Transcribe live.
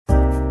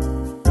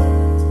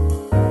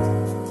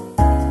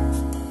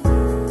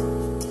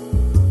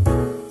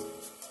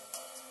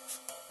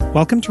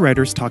Welcome to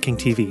Writers Talking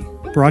TV,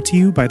 brought to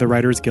you by the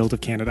Writers Guild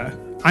of Canada.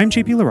 I'm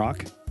JP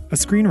Larocque, a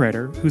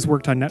screenwriter who's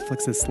worked on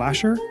Netflix's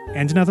Slasher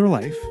and Another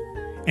Life,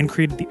 and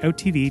created the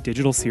OutTV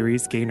digital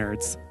series Gay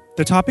Nerds.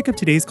 The topic of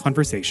today's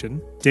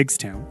conversation,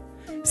 Diggstown,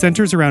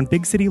 centers around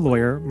big city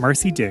lawyer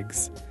Marcie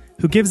Diggs,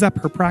 who gives up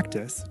her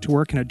practice to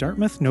work in a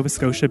Dartmouth, Nova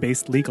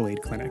Scotia-based legal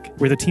aid clinic,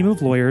 where the team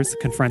of lawyers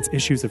confronts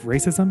issues of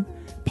racism,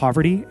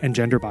 poverty, and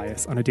gender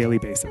bias on a daily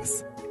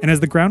basis. And as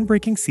the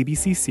groundbreaking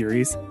CBC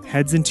series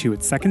heads into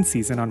its second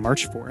season on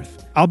March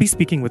 4th, I'll be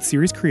speaking with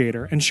series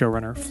creator and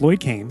showrunner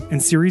Floyd Kane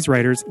and series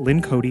writers Lynn,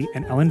 Coady,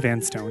 and Ellen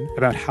Vanstone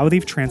about how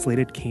they've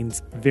translated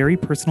Kane's very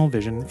personal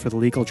vision for the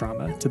legal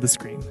drama to the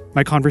screen.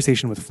 My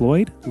conversation with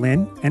Floyd,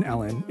 Lynn, and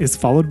Ellen is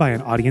followed by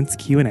an audience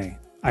Q&A.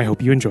 I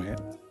hope you enjoy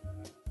it.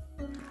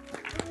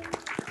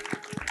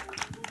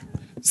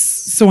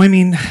 So,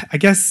 I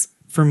guess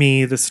for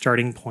me, the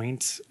starting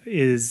point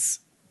is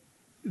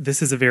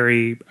this is a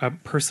very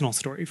personal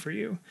story for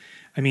you.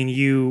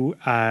 You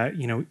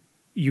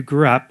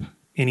grew up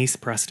in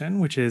East Preston,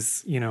 which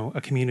is,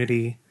 a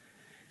community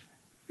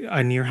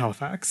near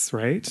Halifax,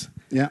 right?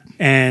 Yeah.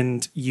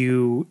 And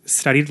you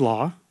studied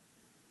law.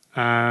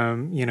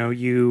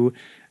 You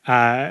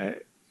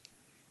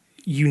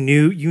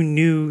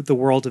knew the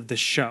world of the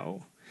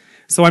show.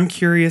 So I'm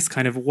curious,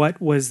 kind of, what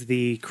was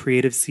the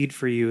creative seed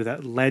for you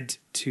that led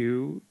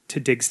to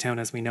Diggstown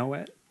as we know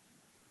it?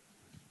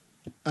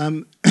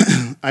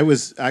 I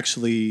was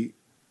actually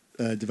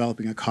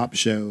developing a cop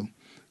show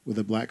with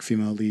a black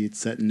female lead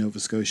set in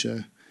Nova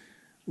Scotia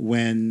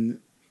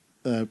when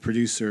one of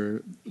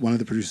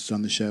the producers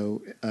on the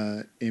show,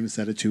 Amos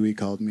Atatui,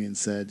 called me and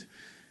said,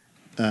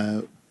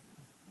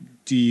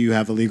 do you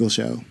have a legal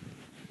show?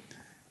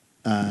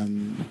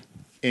 And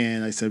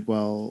I said,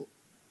 well,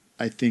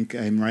 I think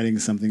I'm writing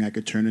something I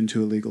could turn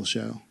into a legal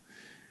show.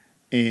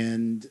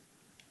 And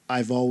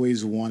I've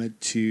always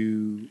wanted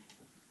to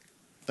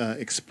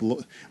explore,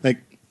 I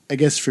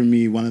guess for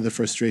me, one of the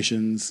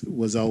frustrations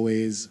was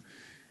always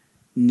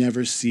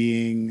never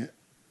seeing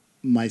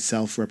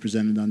myself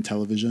represented on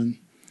television.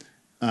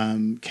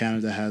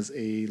 Canada has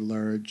a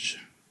large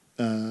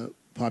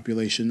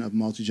population of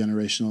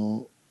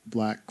multi-generational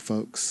black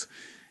folks,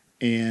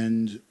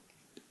 and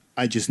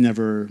I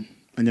never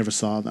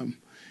saw them.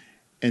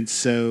 And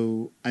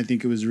so I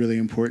think it was really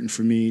important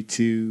for me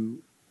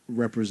to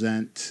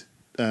represent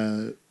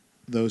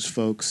those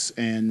folks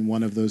and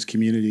one of those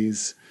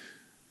communities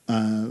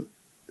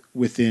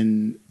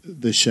within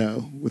the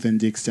show, within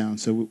Diggstown.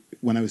 So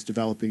when I was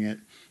developing it,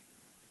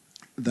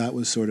 that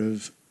was sort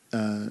of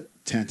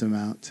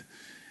tantamount.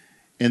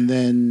 And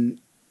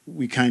then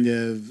what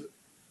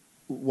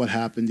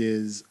happened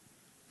is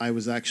I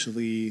was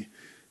actually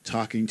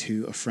talking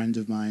to a friend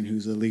of mine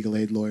who's a legal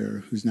aid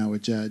lawyer who's now a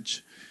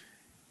judge.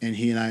 And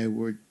he and I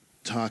were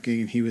talking,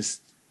 and he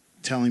was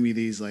telling me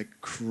these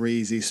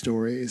crazy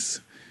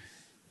stories.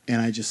 And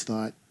I just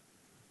thought,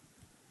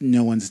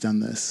 no one's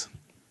done this.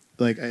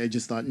 I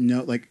just thought,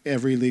 no,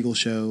 every legal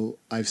show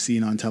I've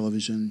seen on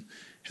television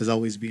has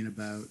always been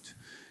about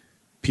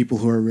people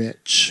who are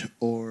rich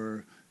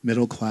or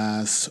middle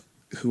class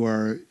who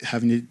are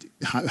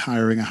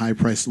hiring a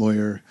high-priced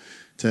lawyer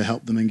to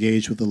help them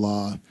engage with the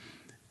law.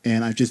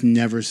 And I've just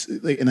never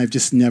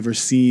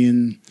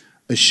seen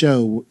a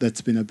show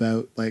that's been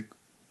about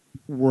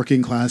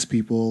working class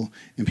people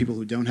and people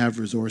who don't have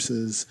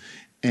resources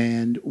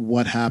and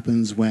what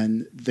happens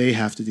when they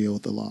have to deal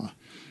with the law.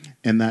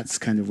 And that's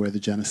kind of where the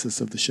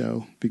genesis of the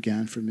show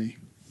began for me.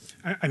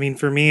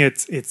 For me, I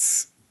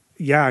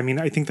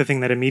think the thing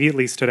that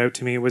immediately stood out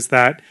to me was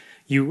that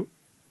you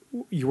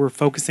were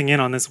focusing in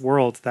on this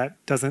world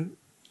that doesn't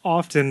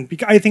often,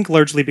 I think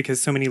largely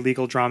because so many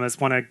legal dramas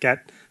want to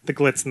get the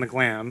glitz and the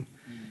glam.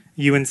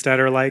 You instead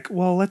are like,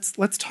 well, let's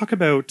talk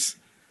about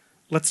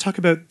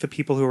the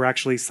people who are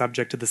actually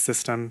subject to the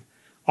system,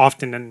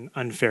 often in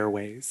unfair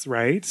ways,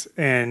 right?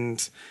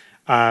 And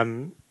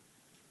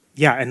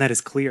and that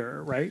is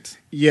clear, right?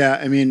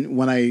 Yeah,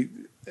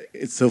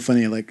 it's so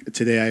funny.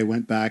 Today I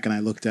went back and I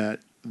looked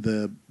at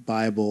the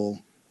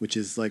Bible, which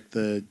is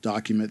the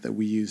document that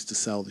we use to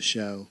sell the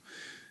show,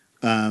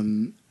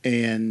 and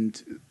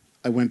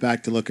I went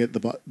back to look at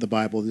the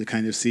Bible to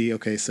kind of see,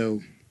 okay,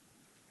 so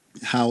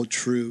how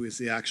true is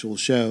the actual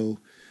show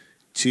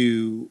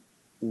to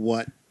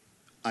what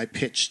I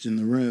pitched in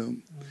the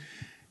room.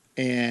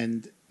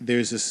 And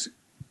there's this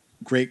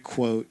great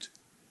quote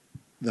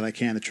that I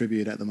can't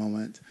attribute at the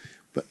moment,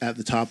 but at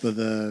the top of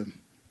the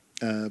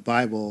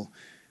Bible,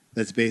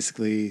 that's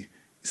basically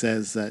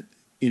says that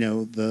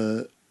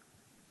the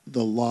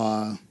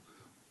law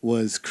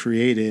was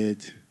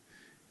created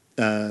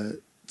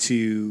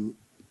to.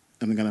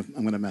 I'm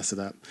gonna mess it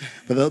up,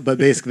 but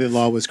basically the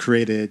law was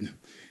created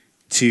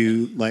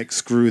to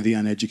screw the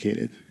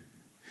uneducated,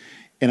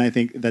 and I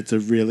think that's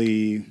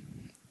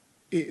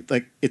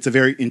it's a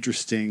very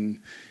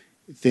interesting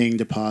thing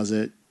to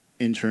posit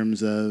in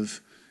terms of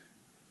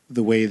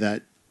the way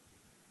that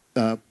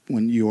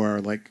when you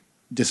are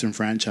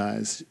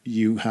disenfranchised,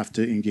 you have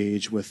to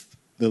engage with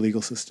the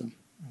legal system.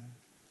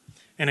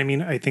 And I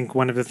mean, I think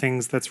one of the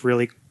things that's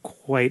really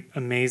quite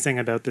amazing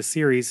about the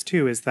series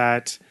too is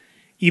that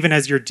even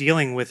as you're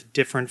dealing with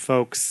different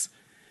folks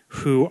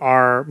who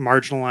are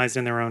marginalized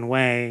in their own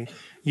way,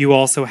 you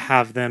also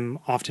have them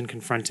often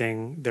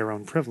confronting their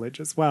own privilege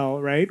as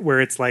well, right? Where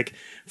it's like,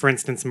 for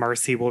instance,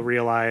 Marcie will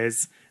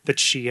realize that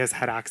she has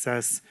had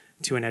access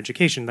to an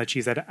education, that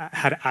she's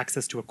had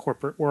access to a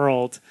corporate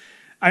world.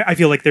 I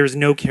feel like there's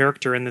no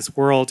character in this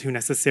world who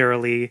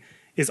necessarily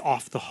is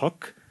off the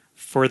hook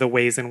for the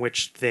ways in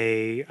which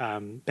they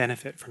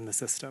benefit from the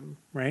system,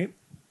 right?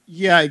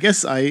 Yeah, I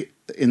guess I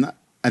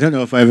don't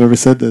know if I've ever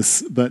said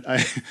this, but I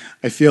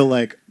feel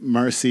like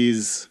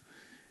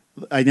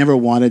I never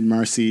wanted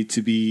Marcie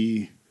to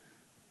be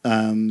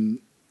the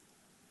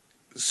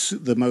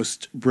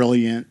most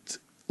brilliant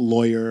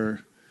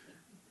lawyer,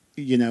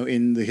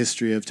 in the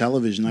history of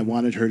television. I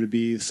wanted her to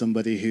be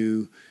somebody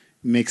who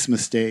makes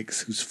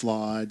mistakes, who's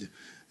flawed,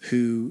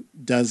 who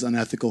does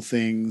unethical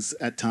things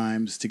at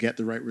times to get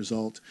the right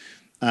result.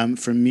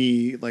 For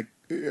me, like,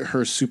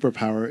 her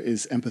superpower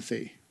is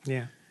empathy.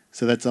 Yeah.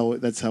 So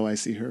that's how I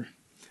see her.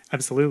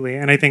 Absolutely.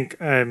 And I think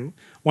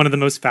one of the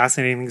most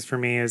fascinating things for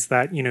me is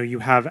that, you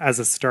have as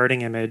a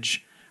starting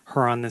image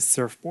her on this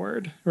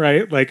surfboard,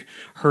 right? Like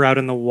her out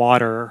in the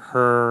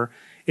water,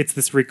 it's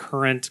this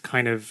recurrent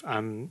kind of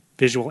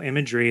visual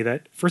imagery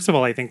that, first of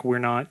all, I think we're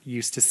not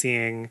used to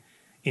seeing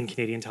in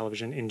Canadian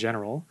television in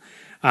general,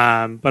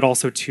 but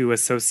also too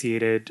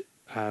associated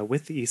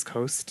with the East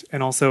Coast,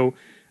 and also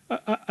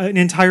an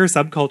entire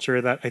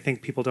subculture that I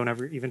think people don't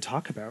ever even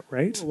talk about,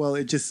 right? Well,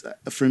 it just,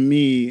 for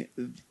me,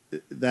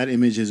 that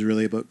image is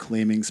really about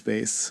claiming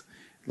space.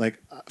 Like,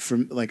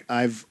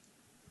 I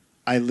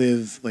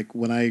live, like,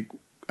 when I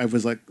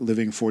was like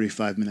living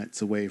 45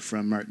 minutes away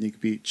from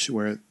Martinique Beach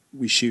where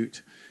we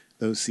shoot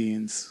those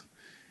scenes.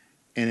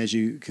 And as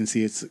you can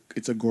see, it's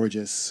a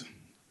gorgeous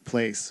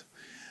place.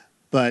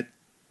 But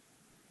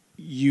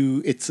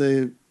it's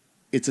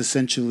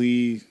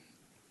essentially,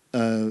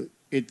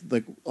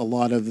 like a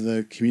lot of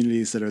the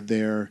communities that are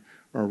there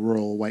are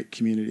rural white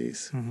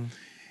communities. Mm-hmm.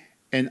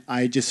 And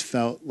I just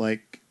felt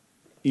like,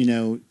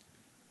 no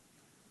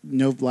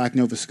Black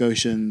Nova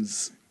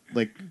Scotians,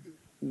 like,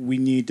 we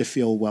need to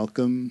feel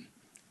welcome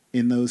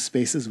in those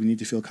spaces. We need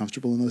to feel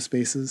comfortable in those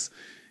spaces.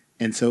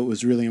 And so it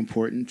was really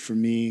important for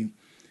me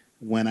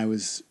when I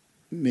was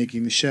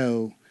making the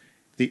show,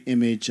 the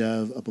image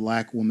of a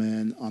Black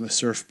woman on a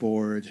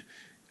surfboard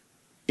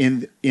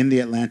in the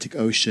Atlantic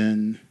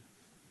Ocean,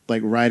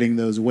 like riding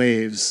those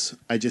waves.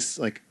 I just,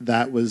 like,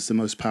 that was the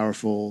most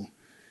powerful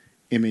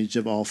image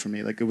of all for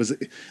me. Like, it was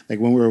like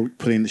when we were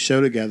putting the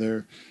show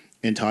together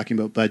and talking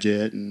about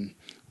budget and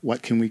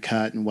what can we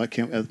cut and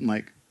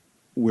like,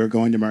 we're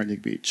going to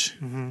Martinique Beach.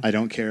 Mm-hmm. I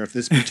don't care if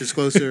this beach is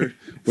closer.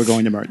 We're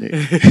going to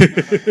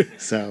Martinique.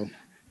 So,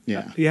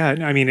 yeah. Yeah,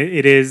 I mean,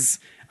 it is.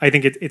 I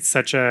think it's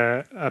such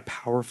a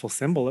powerful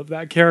symbol of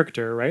that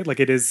character, right?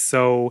 Like, it is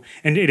so,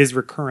 and it is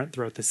recurrent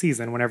throughout the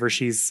season. Whenever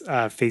she's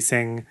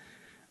facing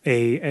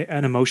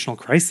an emotional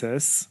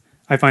crisis,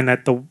 I find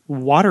that the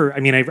water. I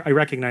mean, I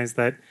recognize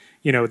that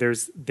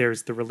there's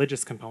the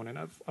religious component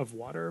of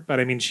water, but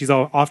I mean, she's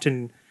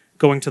often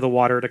going to the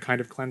water to kind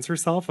of cleanse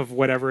herself of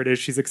whatever it is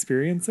she's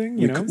experiencing.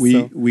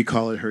 We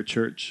call it her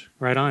church.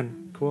 Right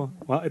on. Cool.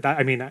 Well,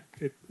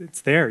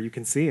 it's there. You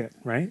can see it,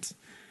 right?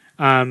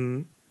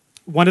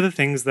 One of the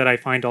things that I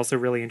find also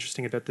really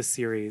interesting about this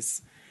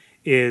series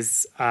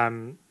is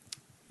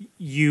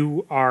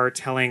you are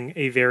telling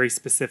a very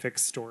specific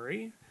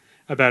story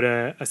about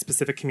a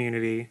specific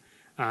community,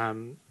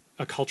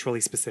 a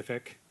culturally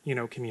specific,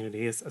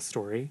 community is a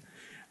story.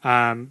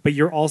 But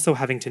you're also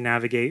having to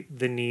navigate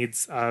the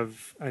needs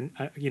of,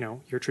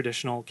 your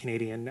traditional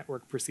Canadian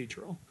network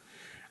procedural.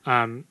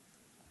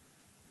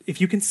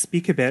 If you can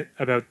speak a bit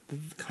about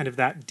kind of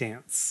that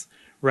dance,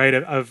 right,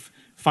 of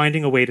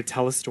finding a way to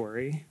tell a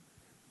story,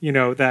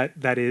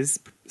 that is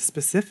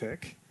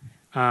specific,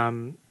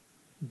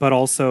 but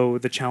also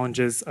the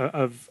challenges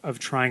of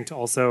trying to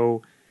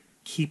also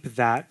keep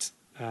that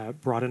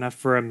broad enough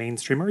for a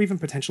mainstream, or even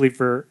potentially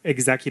for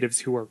executives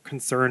who are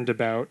concerned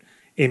about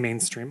a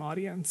mainstream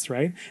audience,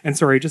 right? And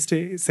sorry, just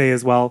to say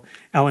as well,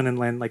 Ellen and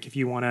Lynn, like, if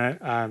you want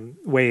to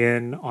weigh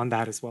in on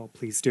that as well,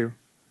 please do.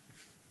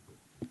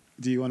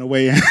 Do you want to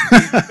weigh in?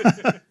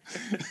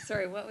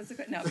 Sorry, what was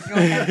it? No, go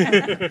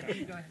ahead.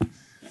 You go ahead.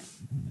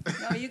 Yeah.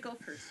 No, you go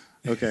first.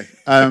 Okay.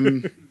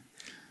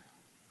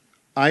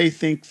 I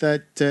think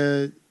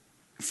that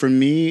for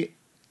me,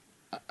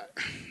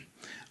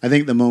 I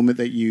think the moment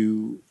that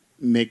you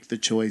make the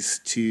choice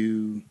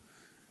to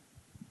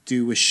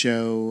do a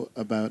show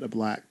about a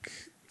Black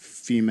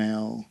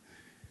female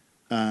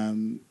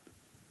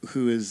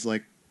who is,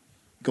 like,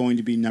 going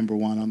to be number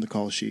one on the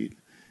call sheet,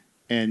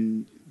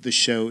 and the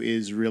show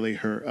is really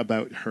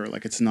about her.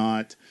 Like, it's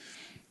not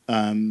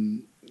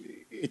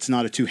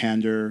a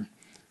two-hander.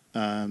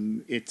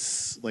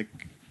 It's like,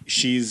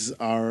 she's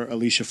our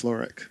Alicia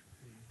Florrick,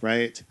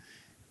 right?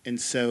 And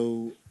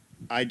so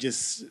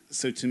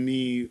to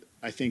me,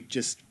 I think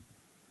just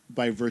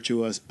by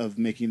virtue of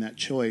making that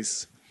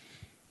choice,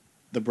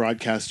 the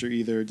broadcaster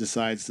either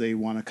decides they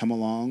want to come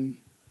along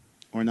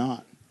or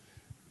not.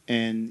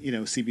 And,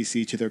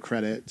 CBC, to their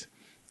credit,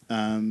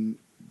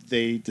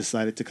 they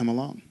decided to come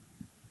along.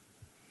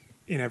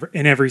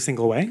 In every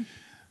single way?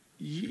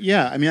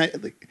 Yeah. I mean,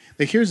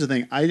 here's the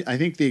thing. I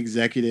think the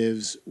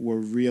executives were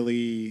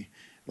really,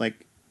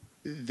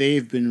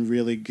 they've been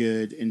really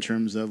good in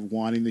terms of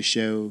wanting the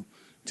show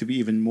to be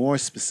even more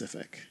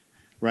specific,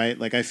 right?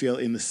 Like, I feel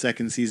in the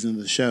second season of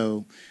the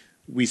show,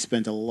 we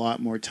spent a lot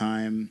more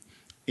time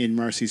in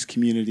Marcie's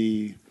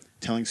community,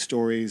 telling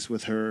stories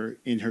with her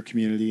in her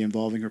community,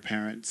 involving her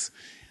parents,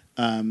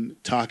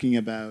 talking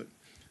about,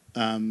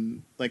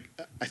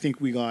 I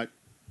think we got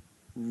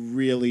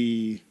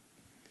really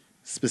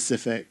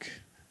specific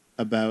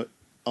about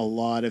a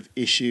lot of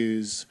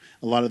issues,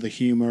 a lot of the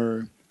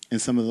humor in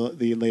some of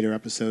the later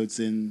episodes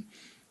in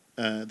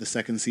the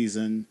second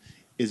season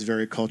is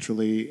very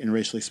culturally and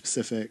racially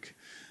specific.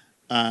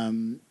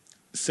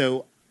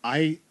 So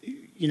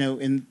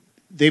and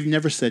they've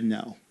never said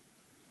no.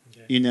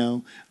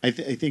 Okay. I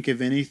think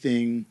if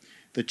anything,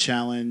 the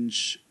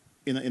challenge,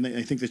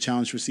 I think the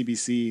challenge for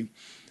CBC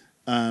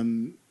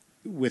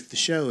with the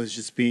show has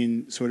just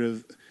been sort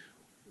of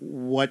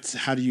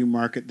how do you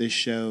market this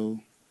show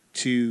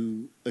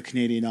to a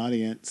Canadian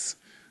audience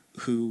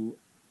who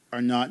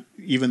are not,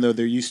 even though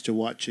they're used to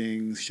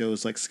watching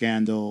shows like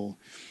Scandal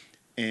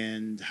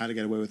and How to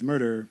Get Away with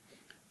Murder,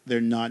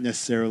 they're not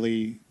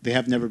necessarily, they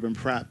have never been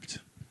prepped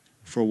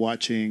for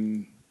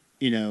watching,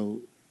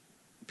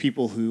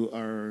 people who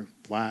are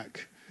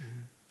black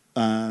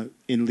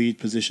in lead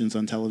positions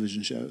on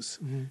television shows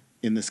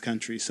in this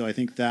country. So I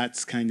think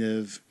that's kind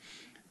of,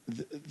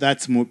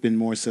 been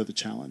more so the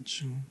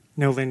challenge.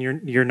 No, Lynn,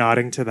 you're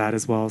nodding to that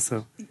as well.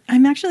 So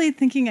I'm actually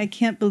thinking I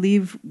can't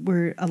believe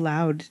we're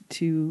allowed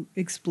to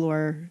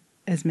explore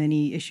as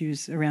many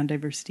issues around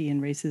diversity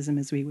and racism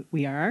as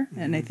we are.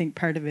 And I think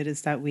part of it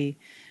is that we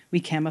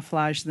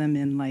camouflage them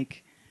in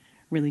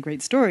really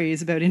great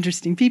stories about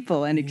interesting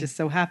people, and it just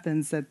so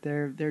happens that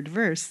they're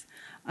diverse.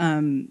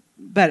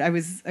 But I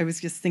was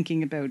just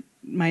thinking about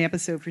my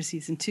episode for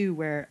season 2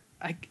 where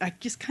I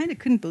just kind of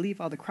couldn't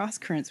believe all the cross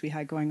currents we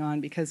had going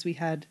on, because we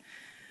had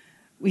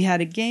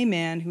a gay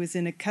man who was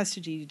in a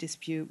custody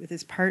dispute with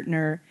his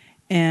partner,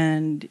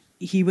 and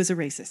he was a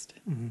racist.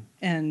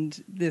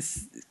 And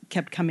this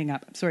kept coming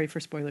up. I'm sorry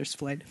for spoilers,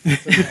 Floyd.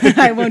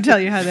 I won't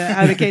tell you how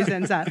the case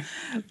ends up.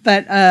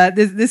 But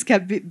this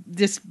kept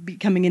just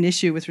becoming an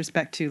issue with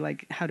respect to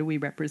how do we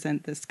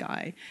represent this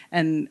guy,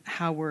 and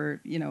how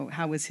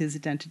was his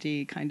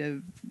identity kind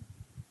of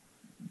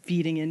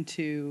feeding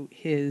into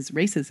his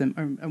racism,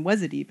 or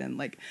was it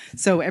even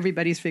so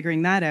everybody's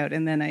figuring that out.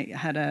 And then I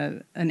had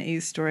an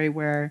A story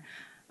where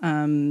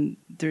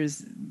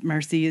there's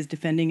Marcie is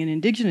defending an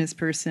Indigenous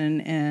person,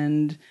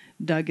 and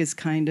Doug is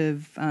kind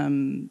of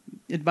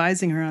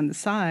advising her on the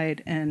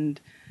side,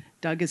 and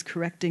Doug is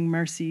correcting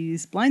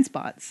Marcie's blind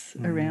spots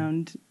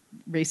around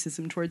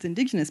racism towards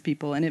Indigenous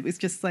people. And it was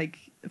just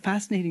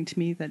fascinating to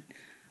me that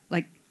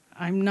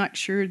I'm not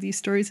sure these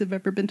stories have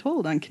ever been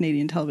told on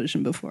Canadian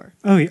television before.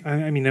 Oh,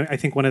 I mean, I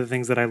think one of the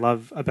things that I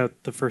love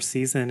about the first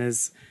season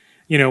is,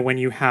 when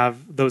you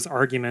have those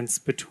arguments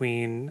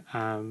between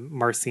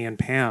Marcie and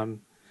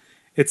Pam,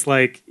 it's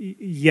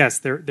yes,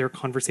 they're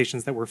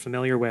conversations that we're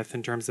familiar with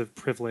in terms of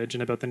privilege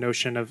and about the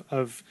notion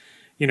of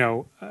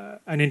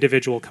an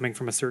individual coming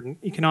from a certain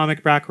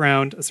economic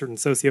background, a certain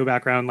socio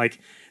background.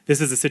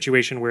 This is a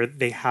situation where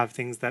they have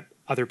things that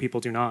other people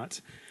do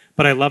not.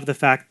 But I love the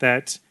fact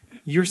that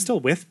you're still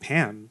with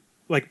Pam.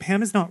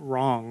 Pam is not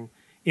wrong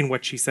in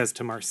what she says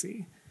to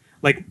Marcie.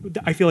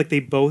 I feel like they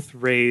both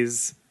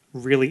raise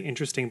really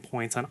interesting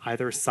points on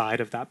either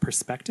side of that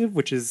perspective,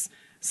 which is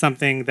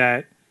something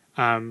that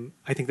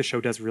I think the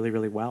show does really,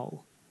 really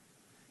well.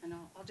 And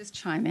I'll just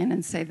chime in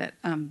and say that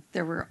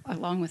there were,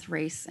 along with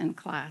race and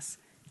class,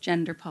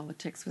 gender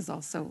politics was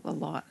also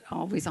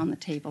always on the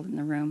table in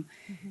the room.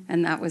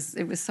 And it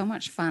was so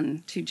much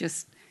fun to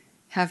just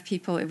have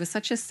people, it was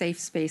such a safe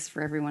space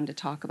for everyone to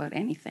talk about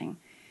anything.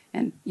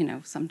 And,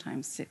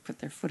 sometimes put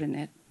their foot in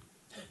it.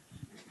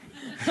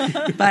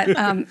 But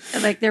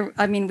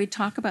we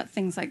talk about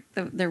things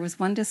there was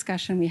one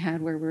discussion we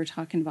had where we were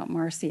talking about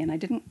Marcie, and I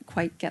didn't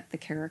quite get the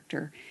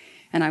character.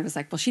 And I was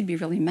like, well, she'd be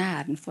really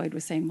mad. And Floyd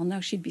was saying, well,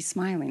 no, she'd be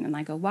smiling. And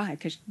I go, why?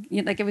 Because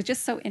it was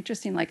just so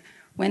interesting.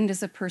 When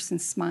does a person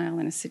smile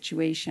in a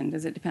situation?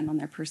 Does it depend on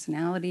their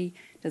personality?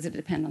 Does it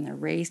depend on their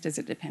race? Does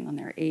it depend on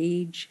their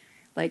age?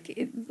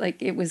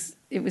 It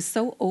was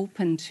so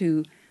open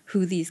to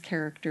who these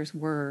characters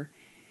were.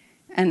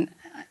 And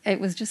it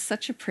was just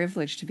such a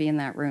privilege to be in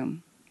that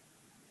room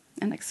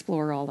and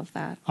explore all of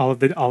that. All of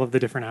the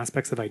different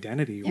aspects of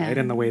identity, right?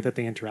 And the way that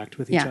they interact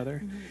with each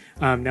other.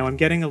 Now I'm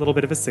getting a little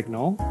bit of a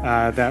signal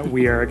that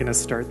we are going to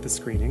start the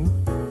screening.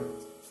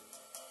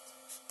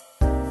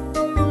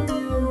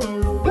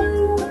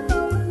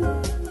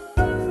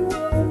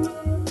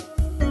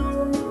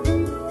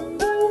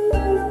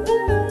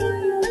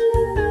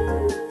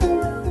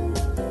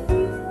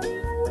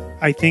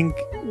 I think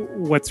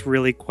what's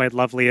really quite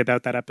lovely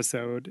about that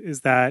episode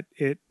is that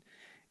it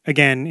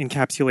again,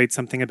 encapsulates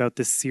something about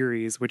this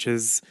series, which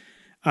is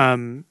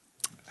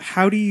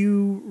how do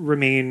you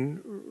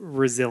remain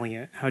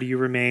resilient? How do you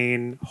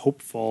remain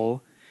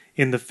hopeful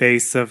in the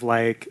face of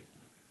like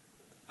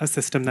a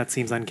system that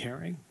seems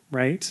uncaring,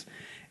 right?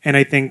 And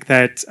I think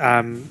that,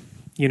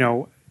 you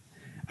know,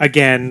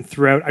 again,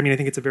 throughout, I mean, I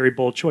think it's a very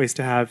bold choice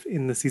to have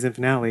in the season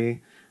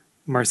finale,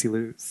 Marcie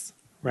lose,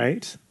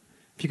 right?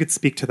 If you could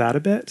speak to that a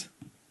bit.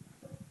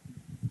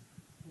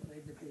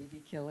 The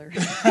baby killer.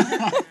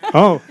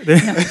 Oh,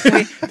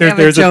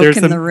 there's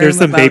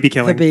some baby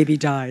killing. The baby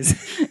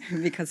dies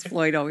because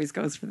Floyd always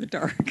goes for the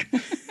dark.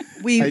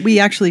 We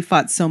actually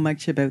fought so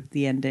much about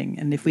the ending,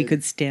 and if we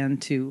could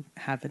stand to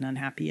have an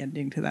unhappy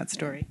ending to that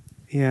story.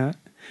 Yeah.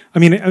 I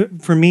mean,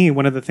 for me,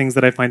 one of the things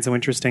that I find so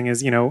interesting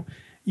is, you know,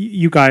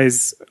 you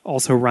guys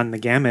also run the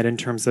gamut in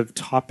terms of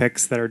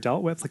topics that are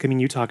dealt with. Like, I mean,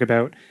 you talk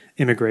about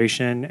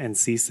immigration and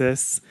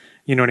CSIS.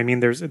 You know what I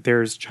mean?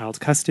 There's child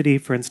custody,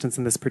 for instance,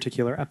 in this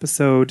particular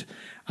episode.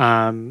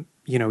 You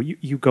know,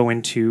 you go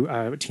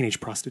into teenage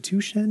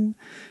prostitution.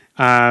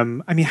 I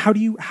mean, how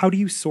do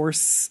you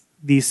source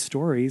these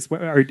stories?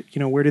 Where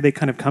do they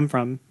kind of come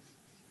from?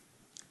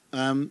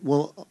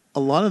 Well, a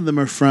lot of them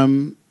are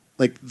from,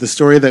 like, the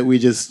story that we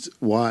just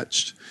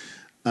watched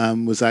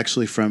was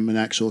actually from an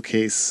actual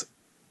case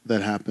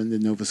that happened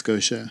in Nova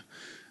Scotia.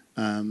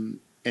 And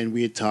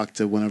we had talked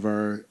to one of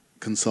our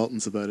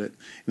consultants about it.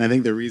 And I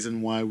think the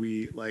reason why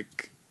we,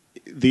 like,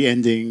 the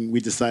ending, we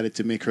decided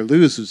to make her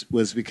lose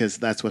was because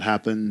that's what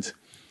happened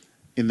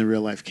in the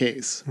real life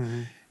case.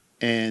 Mm-hmm.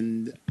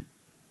 And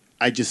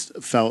I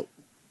just felt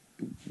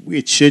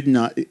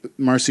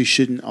Marcie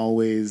shouldn't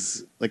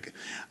always, like,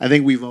 I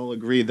think we've all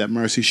agreed that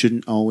Marcie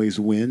shouldn't always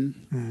win,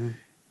 mm-hmm.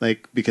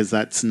 like, because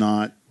that's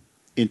not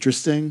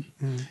interesting.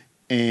 Mm-hmm.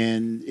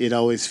 And it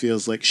always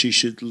feels like she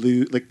should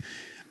lose. Like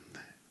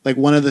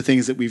one of the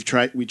things that we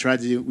tried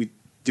to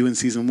do in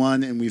season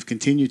 1 and we've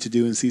continued to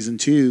do in season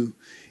 2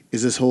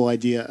 is this whole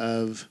idea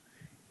of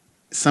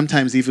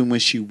sometimes even when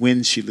she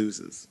wins, she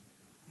loses.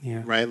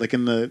 Yeah. Right. Like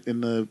in the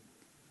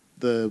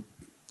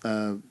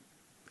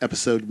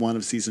episode 1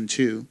 of season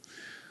 2,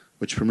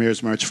 which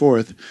premieres March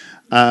 4th.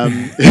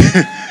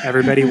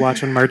 Everybody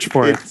watch on March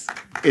 4th.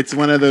 It's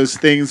one of those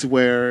things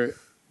where,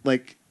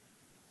 like,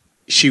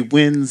 she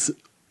wins,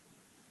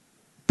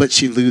 but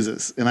she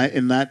loses, and I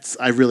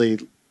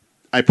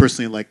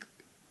personally like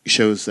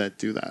shows that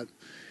do that.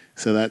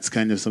 So that's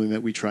kind of something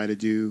that we try to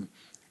do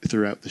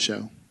throughout the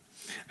show.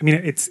 I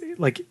mean,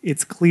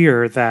 it's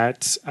clear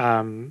that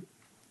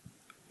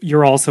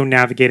you're also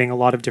navigating a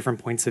lot of different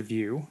points of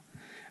view.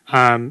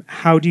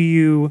 How do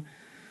you,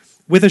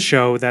 with a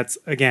show that's,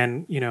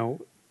 again, you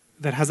know,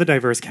 that has a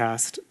diverse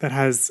cast, that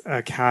has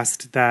a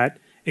cast that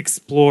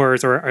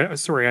explores,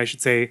 I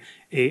should say,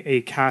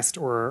 a cast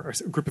or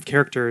a group of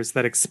characters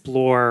that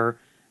explore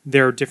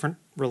their different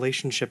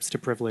relationships to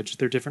privilege,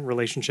 their different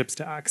relationships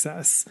to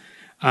access,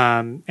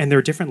 and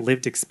their different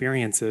lived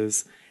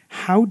experiences.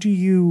 How do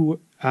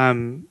you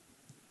come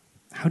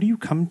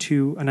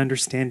to an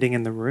understanding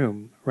in the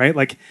room, right?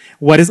 Like,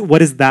 what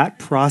is that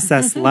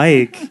process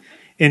like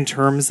in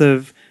terms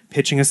of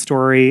pitching a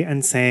story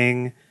and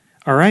saying,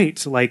 all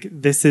right, like,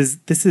 this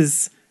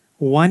is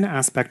one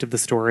aspect of the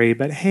story,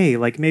 but hey,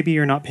 like, maybe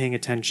you're not paying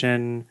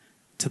attention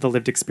to the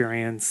lived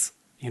experience,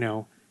 you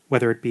know,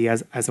 whether it be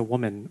as a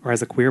woman or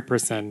as a queer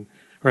person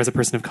or as a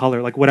person of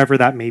color, like whatever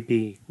that may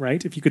be,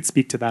 right? If you could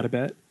speak to that a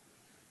bit.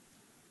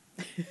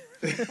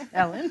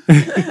 Ellen?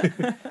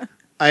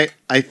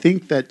 I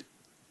think that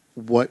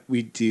what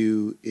we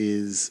do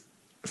is,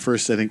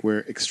 first, I think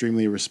we're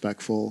extremely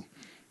respectful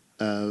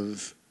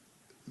of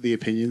the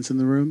opinions in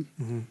the room.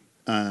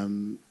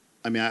 Mm-hmm.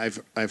 I mean,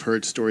 I've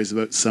heard stories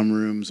about some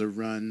rooms are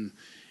run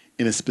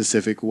in a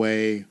specific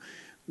way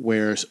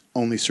where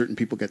only certain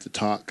people get to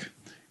talk.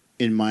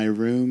 In my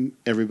room,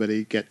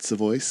 everybody gets a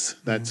voice.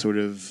 That's sort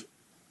of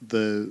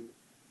the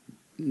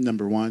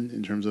number one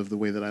in terms of the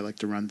way that I like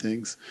to run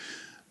things.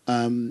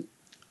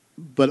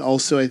 But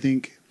also, I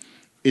think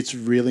it's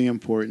really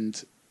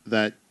important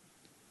that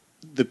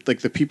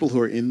the people who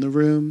are in the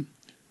room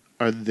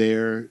are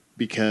there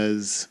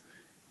because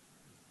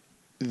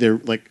they're,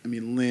 like, I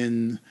mean,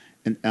 Lynn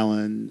and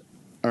Ellen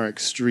are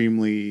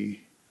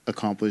extremely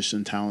accomplished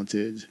and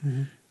talented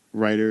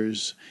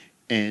writers,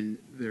 and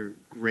they're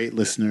great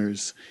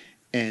listeners,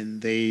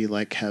 and they,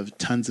 like, have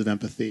tons of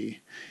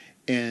empathy.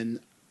 And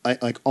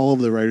like all of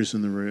the writers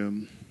in the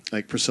room,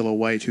 like Priscilla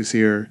White, who's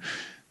here,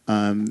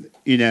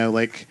 you know,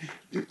 like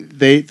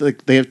they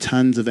have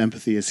tons of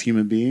empathy as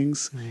human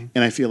beings,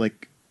 and I feel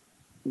like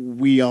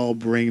we all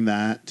bring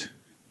that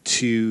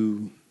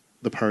to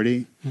the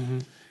party.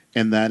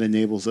 And that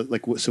enables it.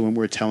 Like, so when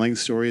we're telling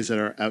stories that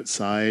are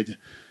outside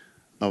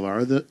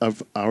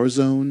of our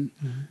zone,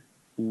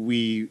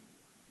 we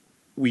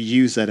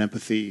use that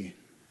empathy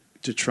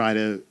to try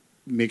to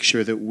make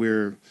sure that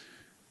we're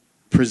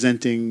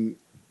presenting,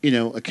 you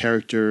know, a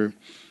character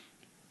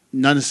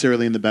not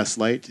necessarily in the best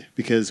light,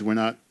 because we're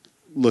not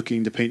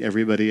looking to paint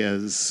everybody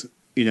as,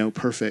 you know,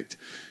 perfect,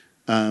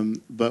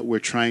 but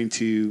we're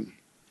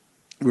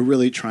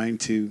really trying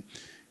to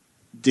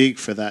dig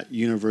for that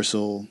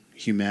universal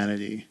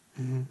humanity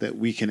that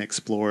we can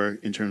explore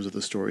in terms of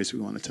the stories we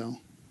want to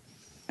tell.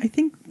 I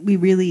think we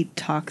really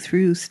talk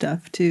through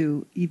stuff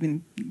too,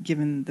 even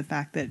given the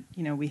fact that,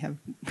 you know, we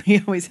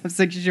always have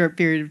such a short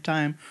period of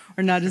time,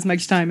 or not as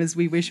much time as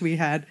we wish we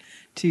had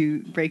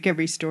to break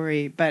every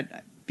story.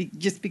 But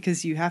just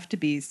because you have to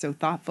be so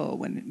thoughtful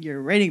when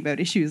you're writing about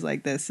issues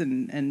like this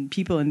and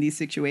people in these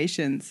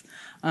situations,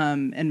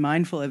 and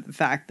mindful of the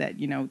fact that,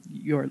 you know,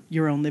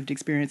 your own lived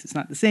experience is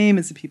not the same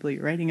as the people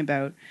you're writing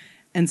about.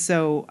 And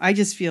so I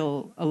just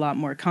feel a lot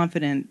more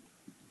confident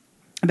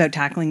about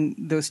tackling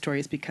those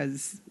stories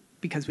because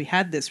we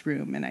had this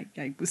room, and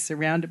I was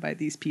surrounded by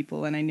these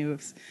people, and I knew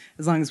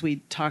as long as we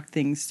talked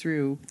things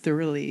through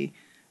thoroughly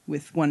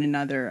with one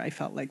another, I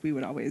felt like we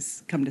would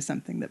always come to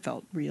something that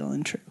felt real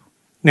and true.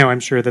 Now, I'm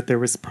sure that there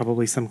was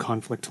probably some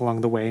conflict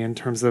along the way in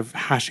terms of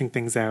hashing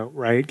things out,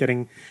 right?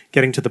 Getting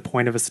to the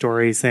point of a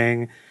story,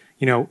 saying,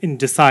 you know, in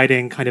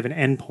deciding kind of an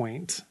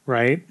endpoint,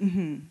 right?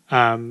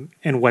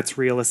 And what's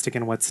realistic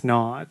and what's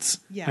not.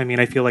 Yeah. I mean,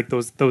 I feel like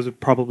those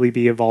would probably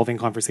be evolving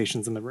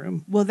conversations in the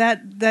room. Well,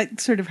 that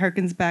sort of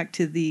harkens back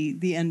to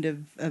the end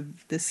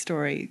of this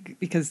story,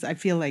 because I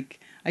feel like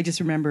I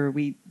just remember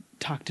we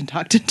talked and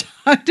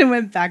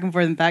went back and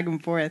forth and back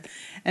and forth.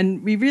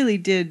 And we really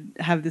did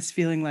have this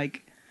feeling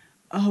like,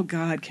 oh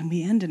God, can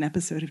we end an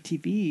episode of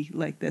TV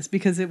like this?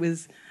 Because it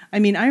was, I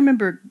mean, I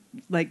remember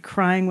like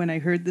crying when I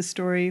heard the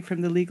story from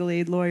the legal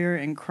aid lawyer,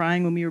 and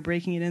crying when we were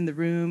breaking it in the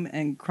room,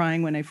 and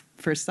crying when I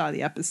first saw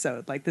the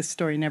episode. Like, this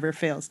story never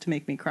fails to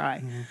make me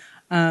cry.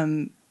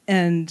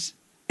 And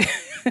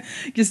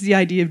just the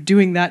idea of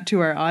doing that to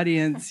our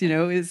audience, you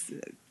know, is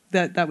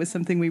that was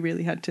something we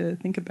really had to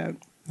think about.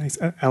 Nice.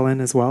 Ellen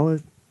as well?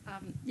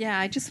 Yeah,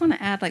 I just want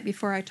to add, like,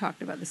 before I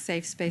talked about the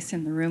safe space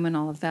in the room and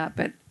all of that,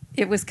 but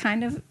it was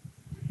kind of,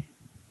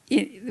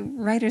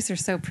 writers are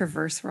so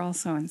perverse. We're all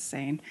so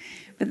insane.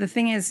 But the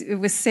thing is, it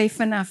was safe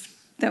enough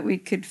that we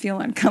could feel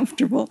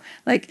uncomfortable.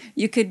 Like,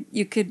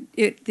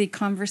 the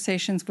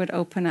conversations would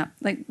open up.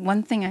 Like,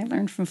 one thing I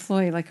learned from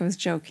Floyd, like I was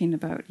joking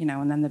about, you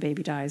know, and then the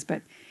baby dies,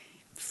 but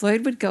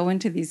Floyd would go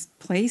into these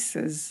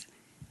places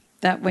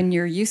that when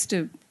you're used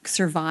to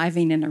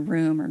surviving in a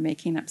room or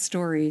making up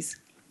stories,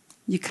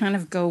 you kind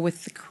of go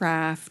with the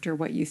craft or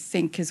what you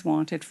think is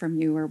wanted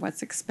from you or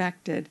what's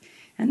expected.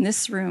 And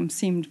this room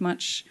seemed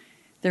much...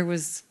 There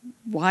was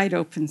wide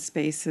open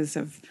spaces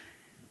of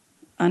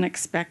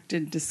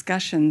unexpected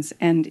discussions,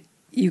 and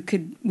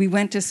we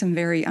went to some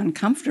very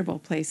uncomfortable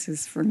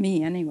places, for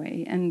me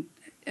anyway, and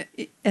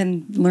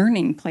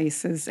learning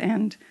places,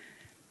 and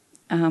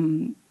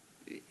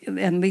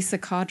Lisa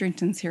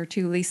Codrington's here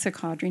too. Lisa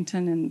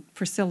Codrington and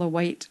Priscilla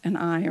White and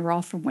I are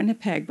all from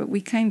Winnipeg, but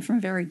we came from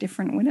very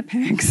different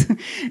Winnipegs,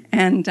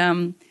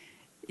 and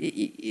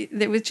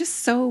it was just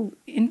so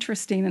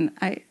interesting, and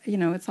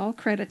it's all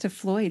credit to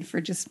Floyd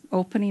for just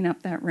opening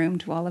up that room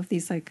to all of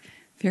these like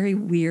very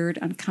weird,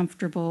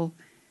 uncomfortable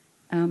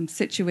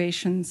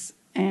situations,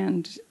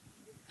 and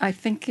I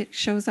think it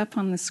shows up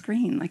on the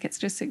screen. Like,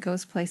 it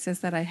goes places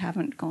that I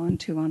haven't gone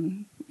to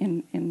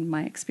in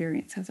my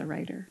experience as a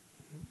writer.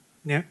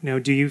 Now,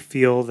 do you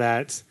feel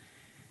that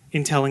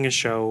in telling a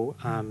show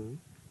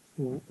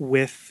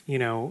with, you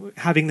know,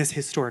 having this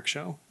historic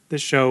show,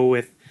 this show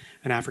with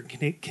an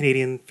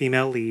African-Canadian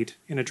female lead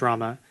in a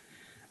drama,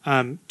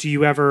 do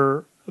you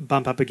ever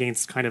bump up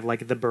against kind of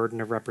like the burden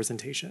of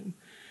representation?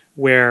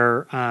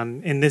 Where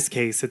in this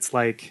case, it's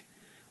like,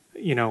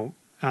 you know,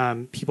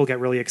 people get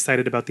really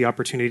excited about the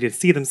opportunity to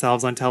see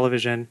themselves on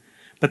television,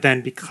 but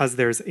then because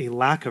there's a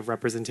lack of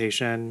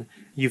representation,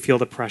 you feel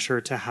the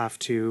pressure to have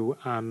to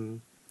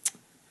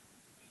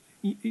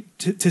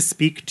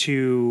speak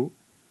to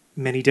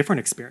many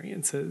different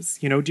experiences.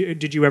 You know,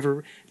 did you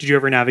ever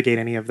navigate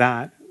any of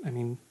that? I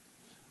mean...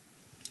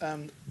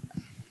 I'm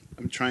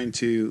trying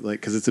to,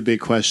 like, because it's a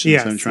big question,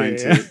 yes, so I'm trying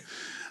to...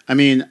 I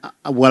mean,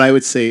 what I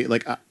would say,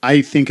 like,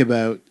 I think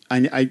about...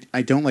 I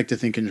don't like to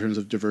think in terms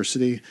of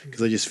diversity,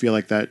 because I just feel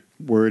like that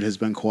word has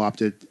been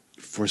co-opted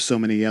for so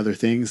many other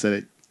things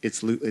that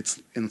it's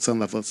in some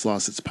level it's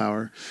lost its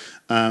power.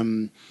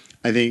 I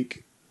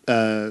think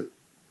our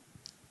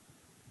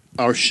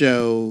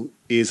show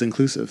is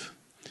inclusive,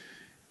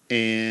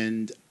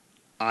 and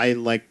I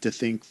like to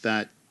think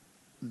that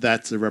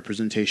that's a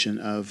representation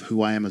of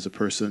who I am as a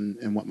person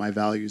and what my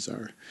values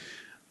are.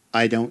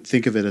 I don't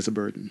think of it as a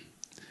burden.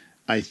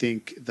 I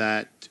think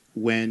that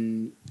if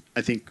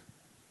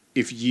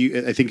you're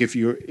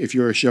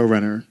a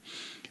showrunner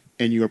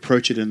and you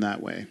approach it in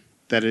that way,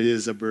 that it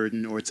is a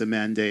burden or it's a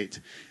mandate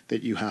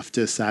that you have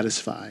to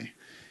satisfy,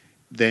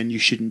 then you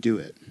shouldn't do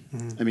it.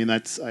 I mean, I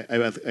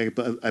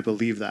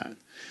believe that.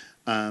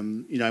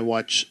 You know, I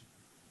watch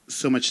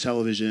so much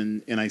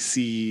television and I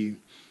see,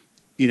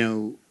 you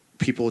know,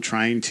 people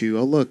trying to,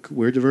 oh, look,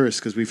 we're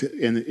diverse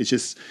and it's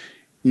just,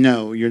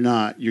 no, you're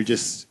not. You're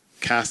just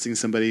casting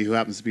somebody who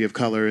happens to be of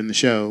color in the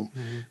show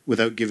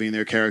without giving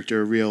their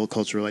character a real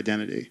cultural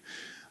identity.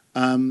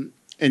 And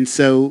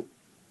so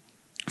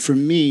for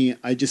me,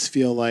 I just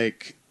feel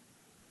like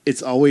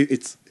it's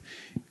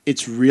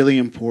really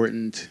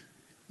important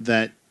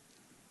that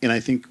and I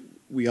think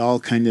we all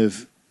kind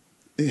of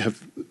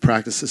have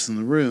practiced this in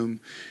the room,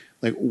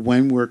 like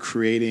when we're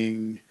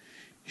creating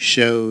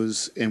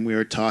shows and we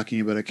are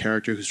talking about a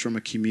character who's from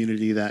a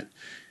community that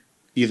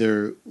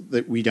either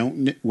that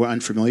we're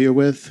unfamiliar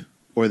with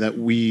or that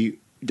we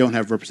don't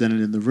have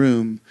represented in the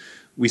room,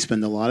 we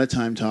spend a lot of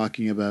time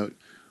talking about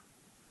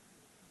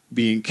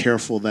being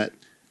careful that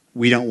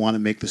we don't want to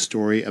make the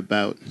story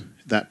about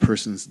that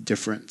person's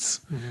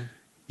difference. Mm-hmm.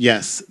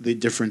 Yes, the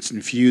difference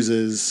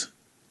infuses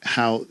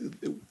how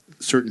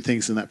certain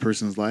things in that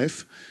person's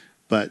life,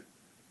 but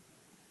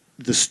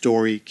the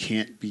story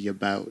can't be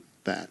about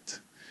that.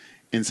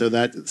 And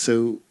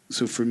so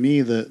for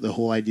me, the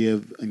whole idea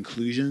of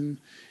inclusion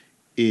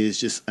is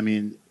just, I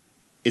mean,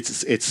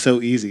 it's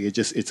so easy.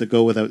 It's a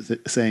go without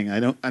saying. I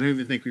don't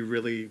even think we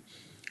really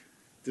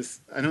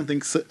I don't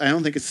think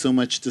it's so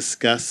much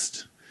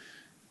discussed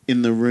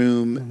in the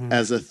room mm-hmm.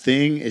 as a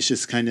thing. It's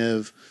just kind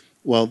of,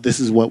 well, this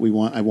is what we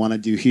want. I want to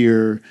do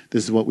here.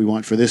 This is what we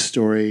want for this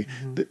story.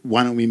 Mm-hmm.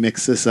 Why don't we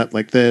mix this up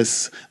like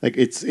this? Like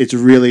it's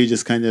really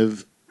just kind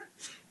of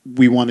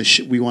we want to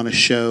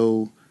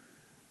show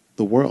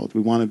the world.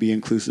 We want to be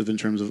inclusive in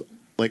terms of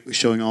like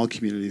showing all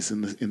communities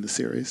in the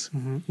series.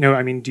 Mm-hmm. No,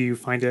 I mean, do you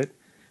find it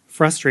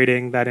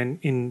frustrating that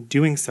in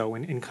doing so,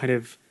 in kind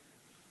of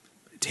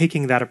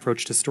taking that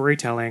approach to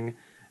storytelling,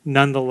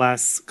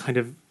 nonetheless, kind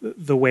of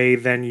the way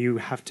then you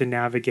have to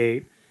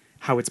navigate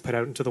how it's put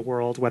out into the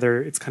world,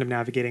 whether it's kind of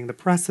navigating the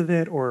press of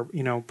it or,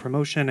 you know,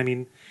 promotion. I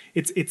mean,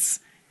 it's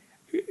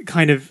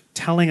kind of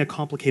telling a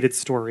complicated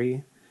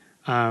story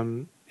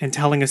and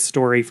telling a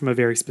story from a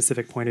very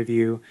specific point of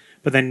view,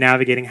 but then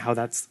navigating how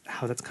that's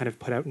kind of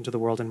put out into the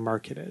world and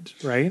marketed,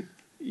 right?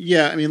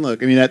 Yeah, I mean,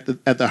 look, I mean, at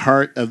the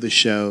heart of the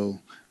show,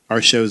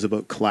 our show is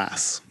about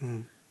class,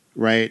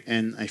 right?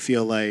 And I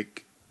feel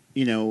like,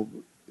 you know,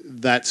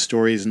 that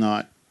story is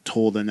not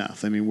told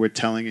enough. I mean, we're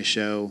telling a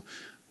show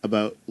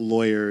about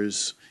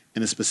lawyers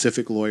and a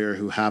specific lawyer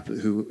who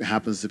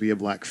happens to be a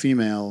black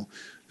female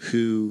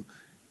who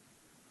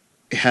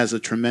has a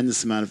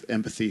tremendous amount of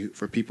empathy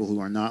for people who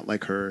are not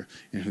like her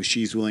and who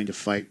she's willing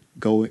to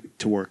go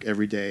to work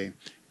every day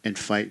and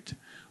fight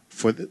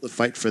for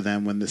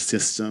them when the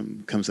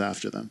system comes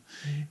after them.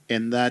 Mm-hmm.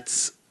 And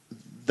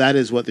that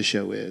is what the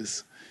show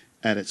is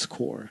at its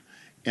core.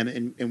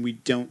 And we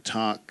don't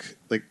talk,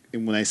 like,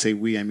 and when I say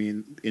we, I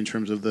mean in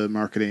terms of the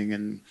marketing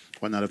and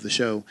whatnot of the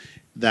show,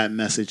 that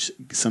message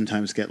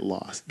sometimes gets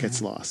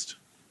lost.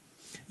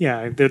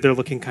 Yeah, they're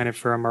looking kind of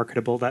for a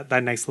marketable,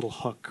 that nice little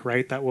hook,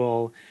 right? That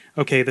will,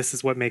 okay, this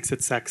is what makes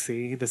it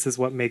sexy. This is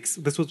what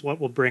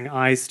will bring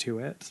eyes to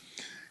it.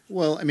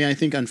 Well, I mean, I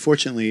think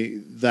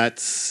unfortunately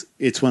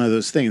it's one of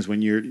those things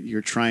when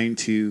you're trying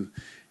to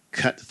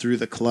cut through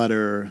the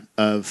clutter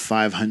of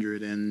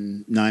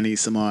 590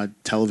 some odd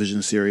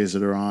television series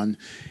that are on.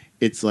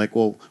 It's like,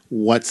 well,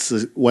 what's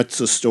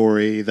a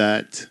story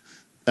that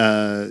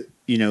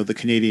the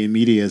Canadian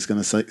media is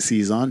going to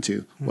seize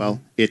onto? Mm-hmm.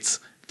 Well, it's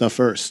the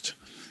first.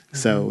 Mm-hmm.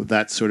 So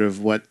that's sort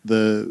of what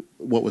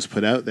was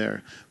put out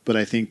there. But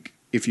I think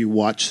if you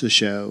watch the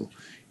show,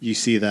 you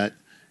see that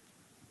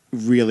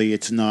really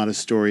it's not a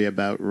story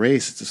about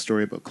race; it's a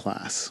story about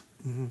class.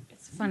 Mm-hmm.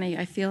 It's funny.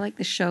 I feel like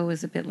the show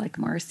is a bit like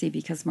Marcie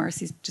because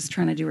Marcie's just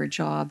trying to do her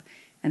job,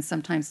 and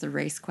sometimes the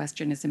race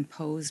question is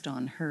imposed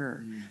on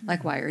her. Mm-hmm.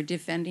 Like, why are you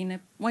defending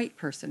a white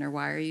person, or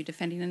why are you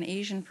defending an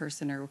Asian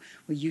person, or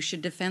well, you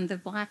should defend the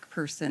black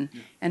person.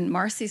 Yeah. And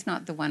Marcie's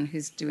not the one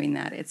who's doing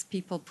that. It's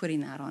people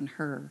putting that on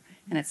her,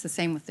 and it's the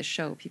same with the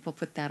show. People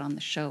put that on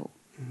the show.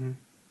 Mm-hmm.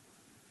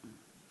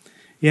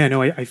 Yeah,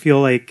 no, I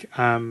feel like.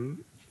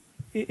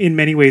 In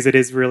many ways, it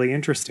is really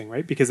interesting,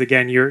 right? Because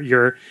again,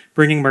 you're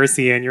bringing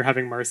Marcie in, you're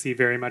having Marcie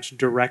very much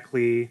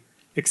directly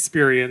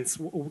experience,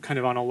 kind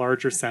of on a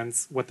larger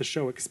sense, what the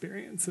show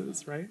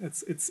experiences, right?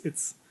 It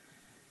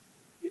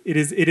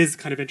is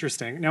kind of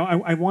interesting. Now,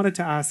 I wanted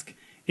to ask,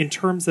 in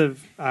terms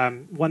of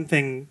one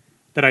thing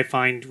that I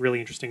find really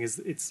interesting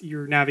is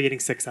you're navigating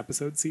 6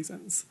 episode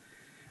seasons.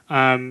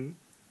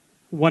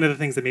 One of the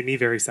things that made me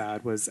very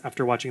sad was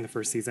after watching the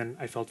first season,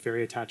 I felt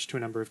very attached to a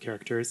number of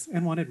characters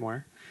and wanted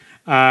more.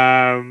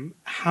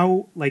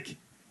 How, like,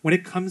 when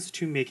it comes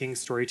to making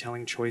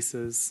storytelling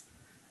choices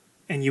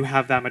and you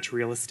have that much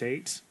real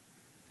estate,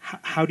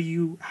 how do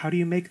you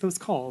make those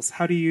calls?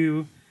 How do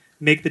you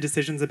make the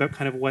decisions about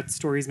kind of what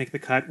stories make the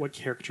cut, what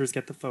characters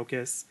get the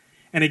focus?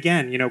 And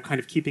again, kind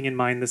of keeping in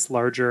mind this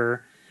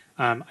larger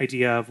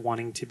idea of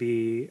wanting to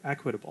be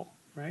equitable,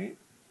 right?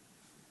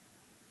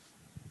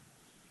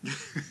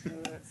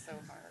 It's so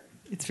hard.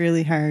 It's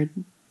really hard.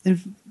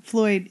 And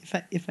Floyd,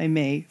 if I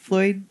may,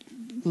 Floyd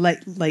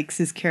likes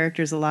his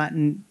characters a lot,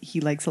 and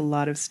he likes a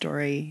lot of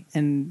story,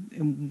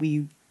 and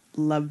we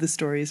love the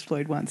stories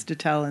Floyd wants to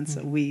tell, and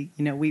so we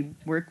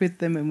work with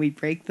them and we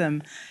break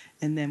them,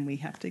 and then we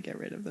have to get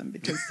rid of them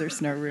because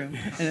there's no room,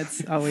 and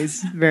it's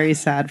always very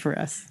sad for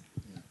us.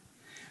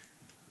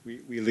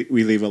 We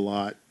leave a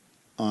lot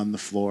on the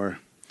floor,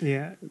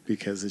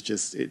 because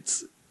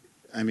it's.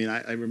 I mean,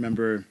 I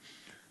remember,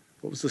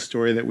 what was the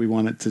story that we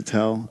wanted to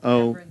tell?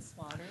 Oh.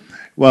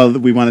 Well,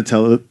 we wanted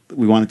to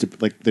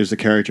like. There's a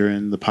character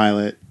in the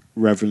pilot,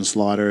 Reverend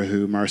Slaughter,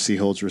 who Marcie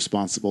holds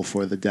responsible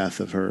for the death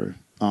of her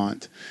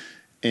aunt,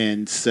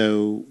 and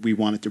so we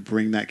wanted to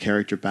bring that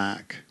character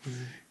back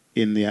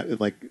in the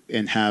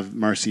and have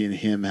Marcie and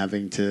him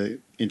having to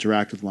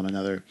interact with one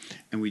another,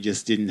 and we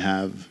just didn't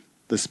have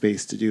the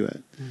space to do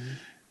it.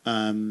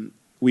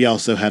 We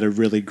also had a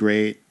really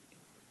great.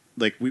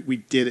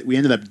 We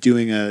ended up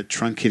doing a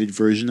truncated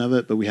version of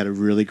it, but we had a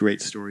really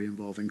great story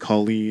involving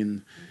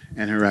Colleen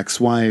and her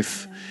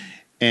ex-wife,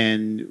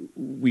 and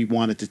we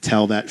wanted to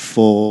tell that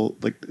full,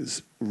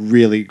 this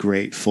really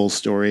great full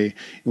story.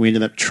 And we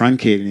ended up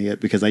truncating it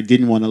because I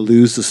didn't want to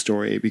lose the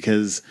story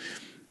because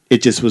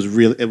it just was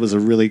real. It was a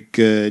really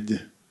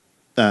good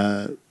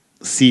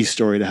C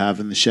story to have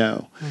in the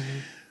show,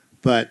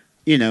 but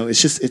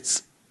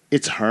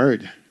it's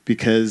hard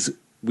because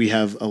we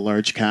have a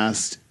large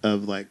cast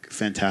of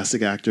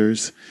fantastic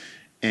actors,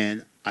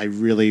 and I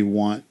really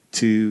want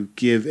to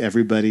give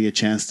everybody a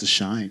chance to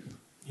shine.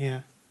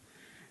 Yeah.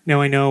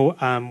 Now, I know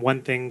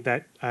one thing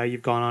that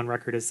you've gone on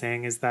record as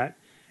saying is that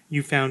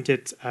you found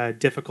it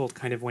difficult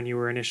kind of when you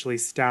were initially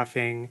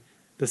staffing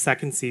the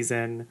second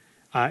season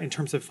in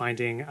terms of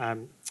finding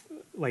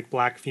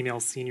Black female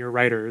senior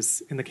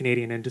writers in the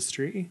Canadian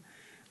industry.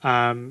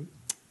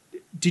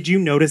 Did you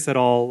notice at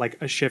all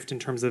a shift in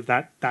terms of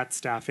that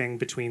staffing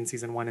between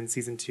season 1 and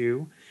season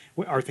 2?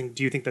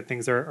 Do you think that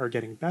things are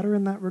getting better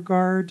in that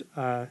regard?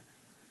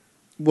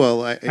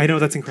 Well, I know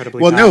that's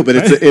incredibly well, bad, no, but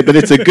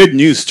it's a good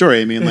news story.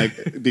 I mean,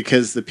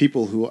 because the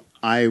people who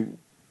I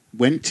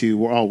went to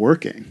were all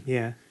working.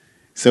 Yeah.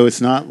 So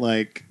it's not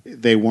like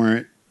they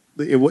weren't.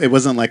 It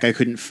wasn't like I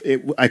couldn't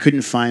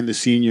find the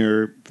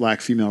senior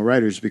Black female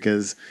writers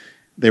because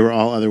they were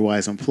all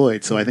otherwise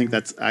employed. So I think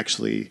that's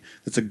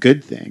a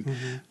good thing.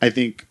 I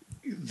think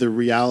the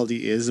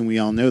reality is, and we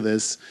all know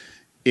this,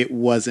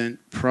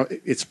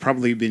 it's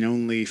probably been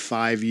only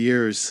 5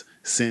 years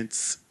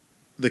since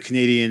the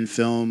Canadian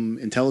film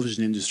and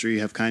television industry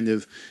have kind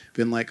of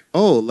been like,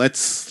 oh,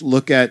 let's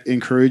look at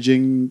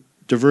encouraging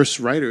diverse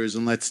writers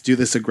and let's do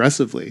this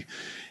aggressively.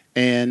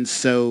 And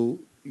so,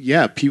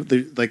 yeah, people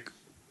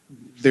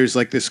there's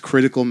this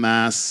critical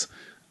mass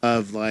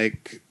of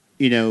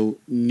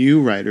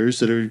new writers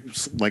that are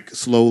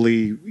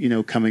slowly,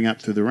 coming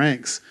up through the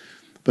ranks.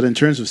 But in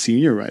terms of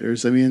senior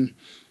writers, I mean,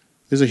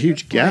 there's a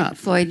huge gap.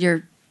 Floyd,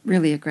 you're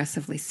really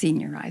aggressively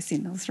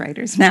seniorizing those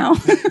writers now.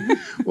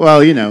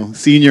 Well,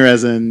 senior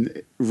as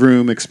in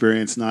room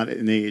experience, not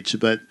in age,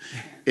 but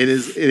it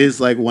is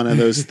one of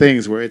those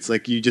things where it's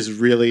you just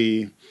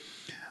really,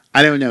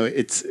 I don't know.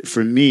 It's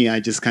for me, I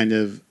just kind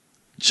of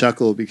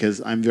chuckle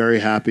because I'm very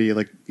happy.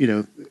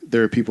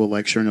 There are people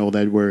like Chernold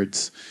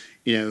Edwards,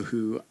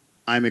 who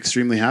I'm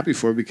extremely happy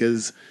for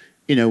because,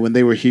 when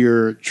they were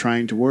here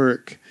trying to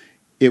work,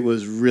 it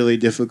was really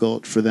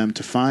difficult for them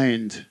to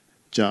find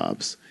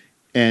jobs.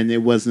 And it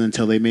wasn't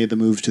until they made the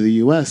move to the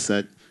U.S.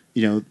 that,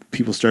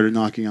 people started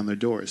knocking on their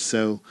doors.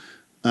 So,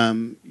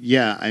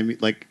 yeah, I mean,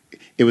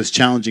 it was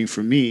challenging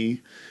for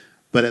me,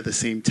 but at the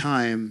same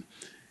time,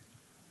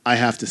 I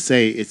have to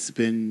say it's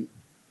been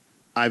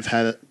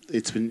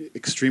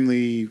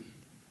extremely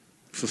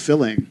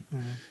fulfilling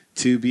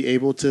to be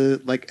able to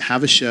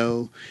have a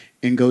show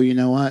and go, you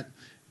know what,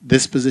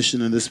 this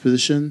position and this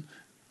position,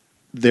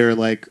 they're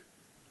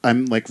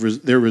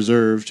they're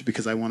reserved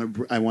because I want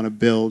to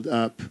build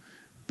up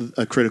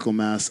a critical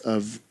mass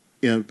of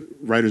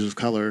writers of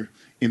color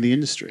in the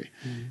industry.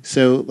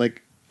 So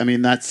I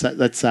mean that's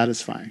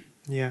satisfying.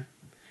 Yeah.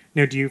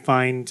 Now, do you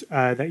find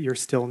that you're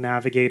still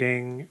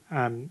navigating?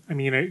 I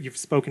mean, you've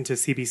spoken to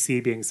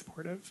CBC being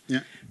supportive,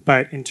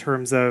 but in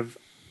terms of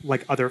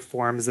other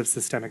forms of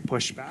systemic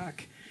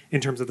pushback,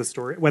 in terms of the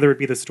story, whether it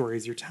be the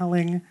stories you're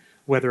telling,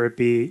 whether it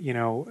be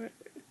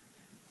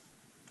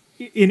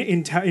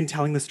in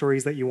telling the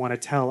stories that you want to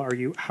tell,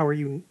 how are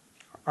you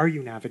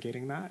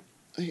navigating that?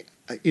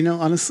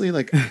 Honestly,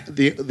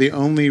 the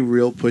only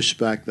real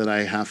pushback that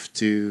I have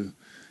to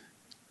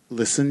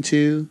listen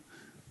to,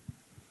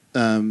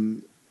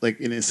 in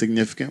a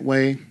significant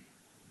way,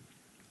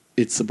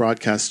 it's the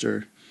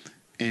broadcaster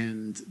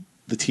and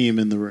the team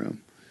in the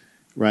room,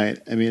 right?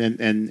 I mean,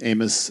 and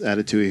Amos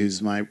Adatui,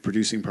 who's my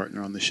producing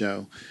partner on the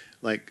show,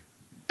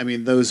 I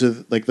mean, those are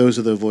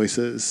the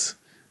voices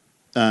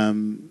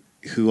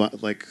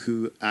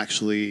who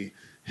actually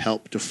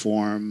help to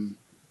form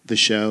the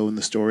show and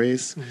the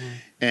stories.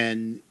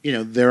 And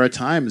there are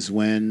times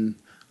when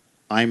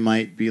I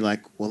might be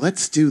like, well,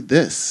 let's do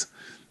this,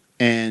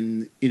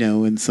 and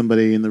and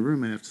somebody in the room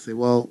might have to say,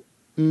 well,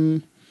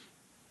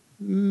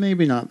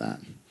 maybe not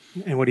that.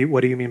 And what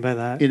do you mean by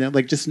that?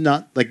 Just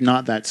not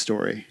that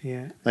story.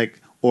 Yeah.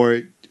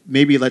 Or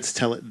maybe let's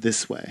tell it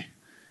this way.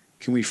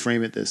 Can we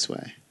frame it this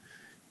way?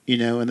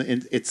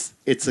 And it's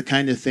the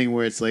kind of thing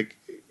where it's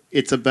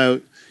it's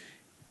about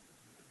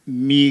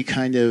me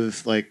kind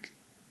of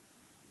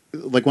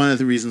one of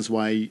the reasons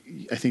why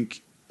I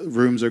think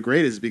rooms are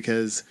great is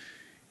because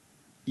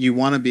you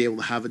want to be able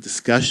to have a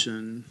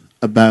discussion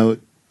about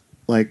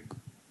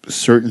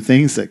certain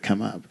things that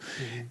come up,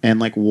 and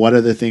like what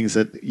are the things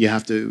that you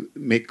have to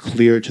make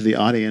clear to the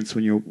audience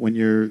when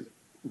you're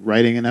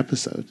writing an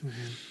episode.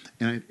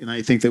 And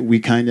I think that we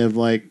kind of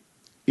like,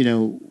 you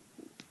know,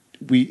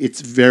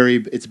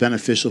 it's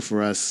beneficial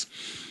for us,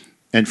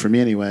 and for me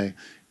anyway,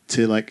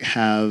 to like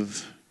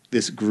have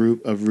this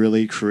group of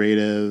really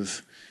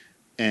creative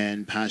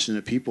and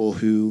passionate people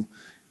who,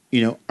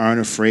 you know,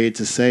 aren't afraid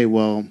to say,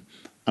 well,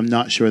 I'm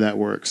not sure that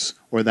works,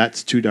 or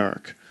that's too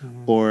dark,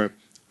 or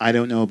I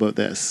don't know about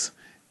this.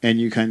 And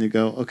you kind of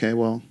go, okay,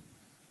 well,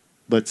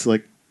 let's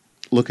like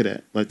look at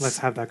it. Let's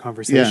have that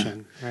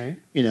conversation, right?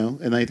 You know,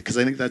 and I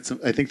think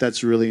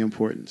that's really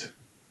important.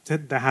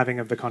 The having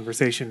of the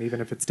conversation,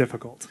 even if it's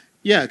difficult.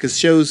 Yeah, because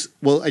shows.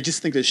 Well, I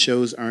just think that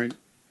shows aren't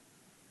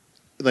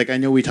like, I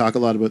know we talk a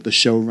lot about the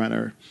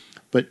showrunner,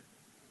 but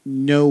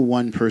no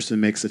one person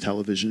makes a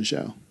television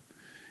show.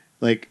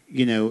 Like,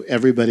 you know,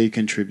 everybody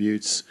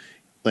contributes.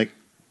 Like,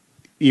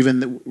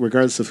 even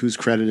regardless of who's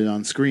credited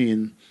on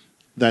screen,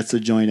 that's a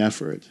joint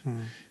effort.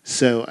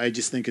 So I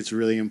just think it's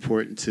really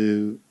important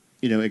to,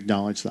 you know,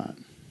 acknowledge that.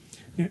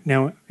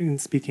 Now, in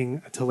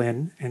speaking to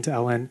Lynn and to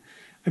Ellen,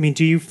 I mean,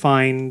 do you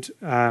find,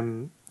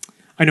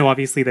 I know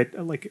obviously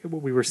that like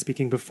what we were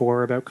speaking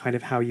before about kind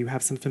of how you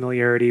have some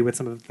familiarity with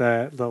some of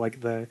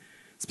the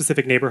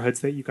specific neighborhoods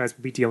that you guys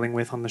will be dealing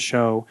with on the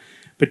show,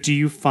 but do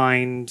you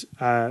find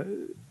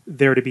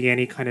there to be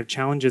any kind of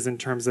challenges in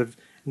terms of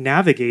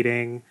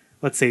navigating,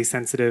 let's say,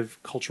 sensitive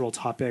cultural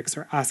topics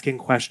or asking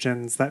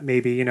questions that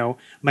maybe, you know,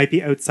 might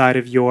be outside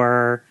of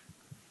your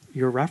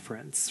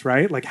reference,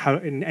 right? Like how,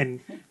 and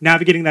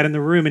navigating that in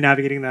the room and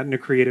navigating that in a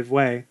creative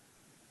way.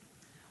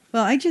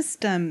 Well, I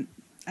just,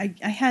 I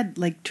had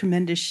like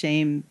tremendous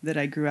shame that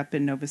I grew up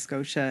in Nova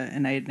Scotia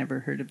and I had never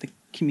heard of the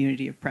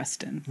community of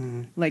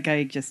Preston. Like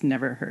I just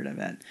never heard of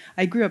it.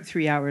 I grew up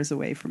 3 hours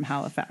away from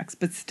Halifax,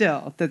 but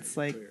still, that's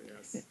like,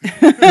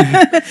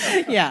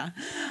 yeah,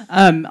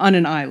 on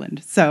an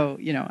island. So,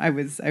 you know, I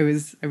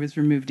was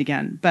removed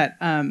again. But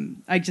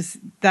I just,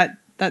 that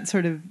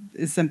sort of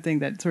is something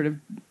that sort of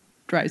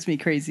drives me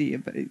crazy.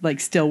 But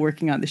like still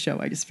working on the show,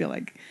 I just feel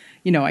like,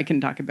 you know, I can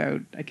talk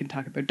about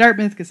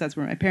Dartmouth because that's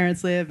where my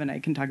parents live, and I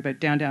can talk about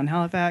downtown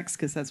Halifax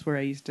because that's where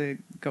I used to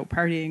go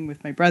partying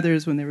with my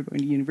brothers when they were going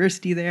to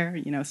university there.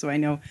 You know, so I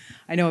know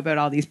about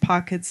all these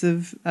pockets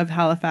of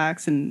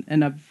Halifax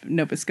and of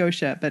Nova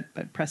Scotia,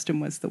 but Preston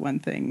was the one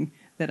thing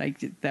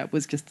that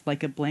was just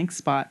like a blank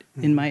spot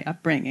in my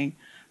upbringing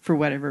for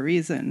whatever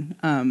reason.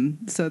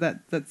 So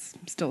that's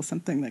still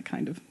something that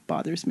kind of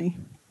bothers me.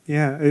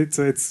 Yeah,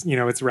 it's you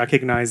know, it's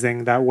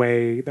recognizing that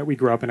way that we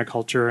grew up in a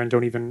culture and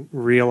don't even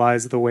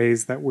realize the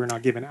ways that we're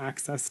not given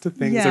access to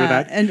things, or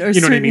that, or you know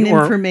certain what I mean,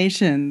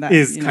 information that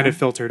is kind of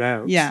filtered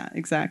out. Yeah,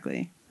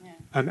 exactly.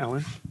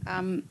 Ellen?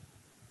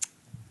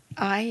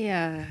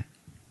 I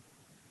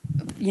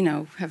you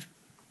know, have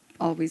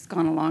always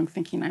gone along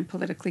thinking I'm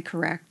politically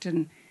correct,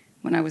 and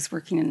when I was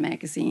working in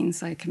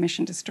magazines, I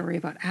commissioned a story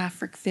about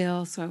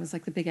Africville, so I was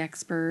like the big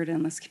expert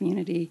in this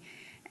community.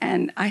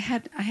 And I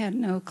had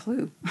no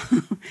clue.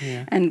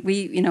 Yeah. And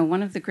we, you know,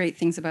 one of the great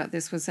things about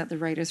this was that the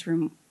writers'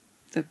 room,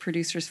 the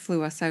producers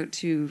flew us out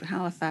to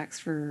Halifax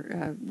for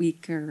a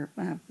week or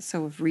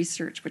so of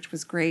research, which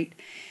was great.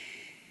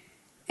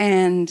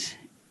 And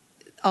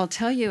I'll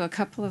tell you a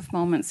couple of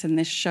moments in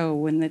this show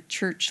when the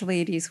church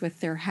ladies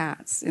with their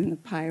hats in the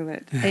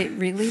pilot, it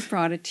really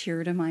brought a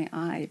tear to my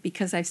eye,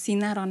 because I've seen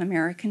that on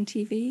American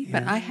TV,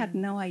 but I had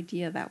no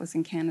idea that was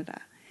in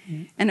Canada.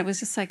 And it was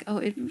just like, oh,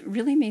 it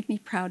really made me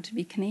proud to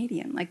be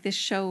Canadian. Like this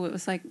show, it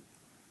was like,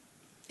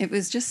 it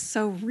was just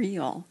so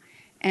real.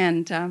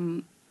 And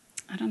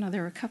I don't know,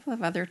 there were a couple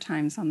of other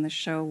times on the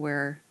show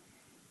where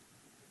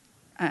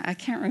I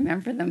can't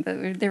remember them,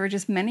 but there were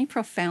just many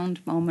profound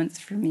moments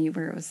for me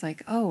where it was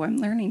like, oh, I'm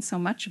learning so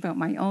much about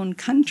my own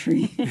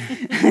country.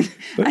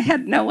 I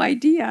had no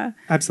idea.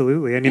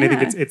 Absolutely. I mean, I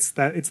think it's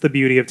the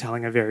beauty of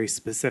telling a very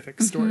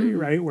specific story,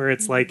 right? Where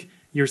it's like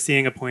you're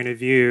seeing a point of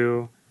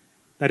view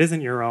that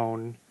isn't your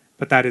own,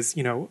 but that is,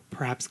 you know,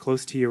 perhaps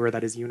close to you, or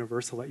that is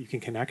universal, that you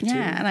can connect to.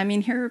 Yeah, and I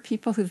mean, here are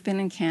people who've been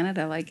in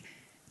Canada like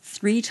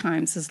 3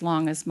 times as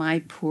long as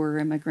my poor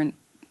immigrant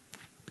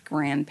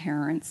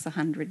grandparents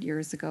 100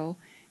 years ago.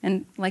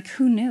 And like,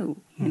 who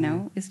knew, you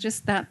know? It's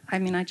just that, I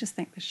mean, I just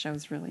think the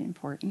show's really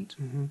important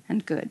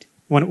and good.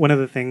 One of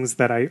the things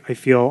that I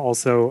feel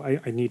also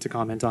I need to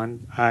comment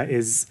on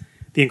is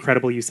the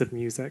incredible use of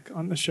music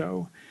on the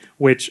show,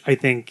 which I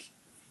think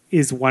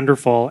is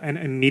wonderful and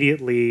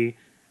immediately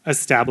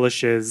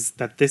establishes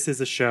that this is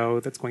a show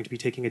that's going to be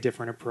taking a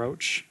different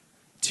approach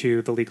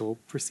to the legal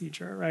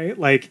procedure, right?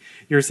 Like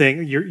you're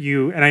saying,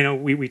 you and I know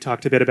we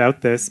talked a bit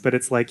about this, but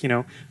it's like, you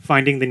know,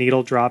 finding the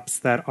needle drops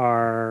that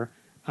are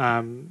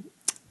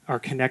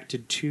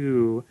connected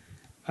to,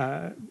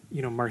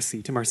 you know,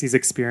 Marcie's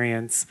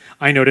experience.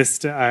 I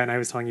noticed, and I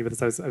was telling you about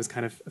this, I was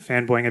kind of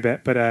fanboying a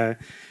bit, but,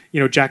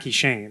 you know, Jackie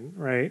Shane,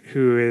 right,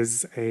 who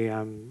is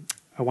a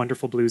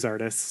wonderful blues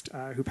artist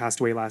who passed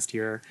away last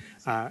year,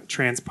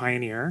 trans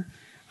pioneer.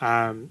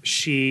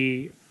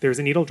 There's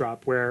a needle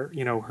drop where,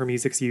 you know, her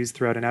music's used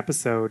throughout an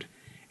episode,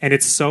 and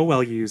it's so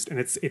well used, and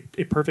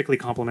it perfectly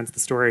complements the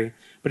story.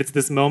 But it's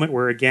this moment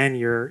where again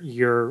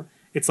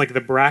it's like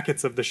the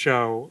brackets of the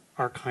show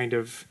are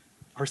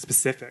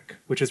specific,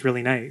 which is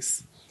really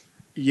nice.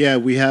 Yeah,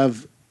 we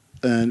have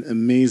an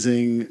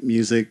amazing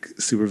music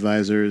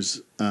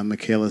supervisors,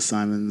 Michaela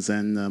Simons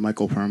and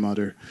Michael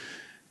Perlmutter,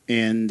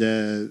 and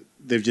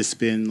they've just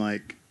been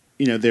like,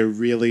 they're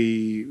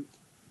really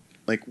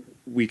like,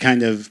 we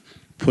kind of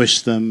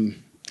push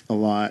them a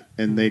lot,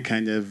 and they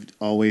kind of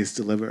always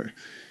deliver.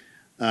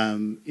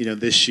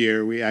 This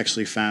year we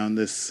actually found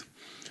this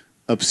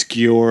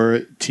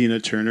obscure Tina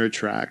Turner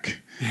track,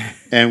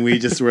 and we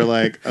just were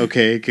like,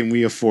 okay, can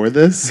we afford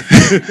this?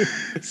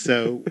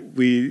 So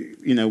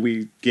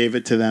we gave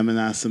it to them and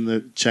asked them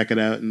to check it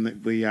out,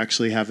 and we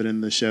actually have it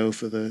in the show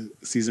for the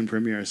season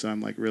premiere. So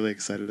I'm like really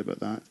excited about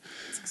that.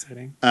 It's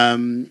exciting.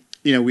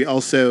 We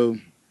also,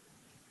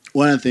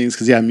 one of the things,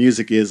 because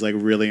music is like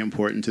really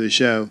important to the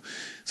show.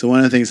 So one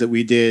of the things that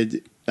we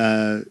did,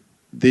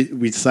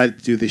 we decided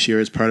to do this year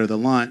as part of the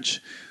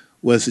launch,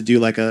 was to do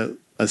like a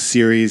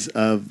series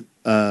of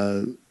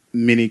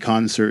mini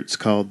concerts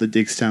called the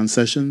Diggstown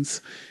Sessions,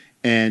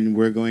 and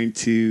we're going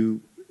to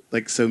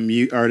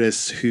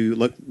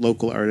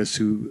local artists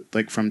who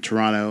like from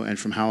Toronto and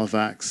from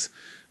Halifax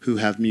who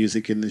have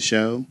music in the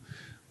show.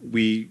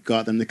 We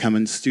got them to come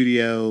in the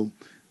studio.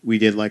 We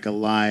did like a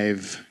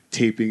live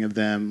taping of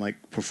them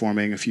like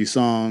performing a few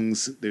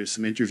songs. There's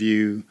some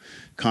interview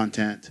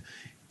content,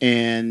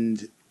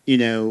 and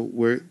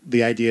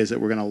the idea is that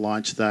we're going to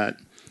launch that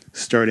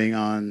starting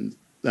on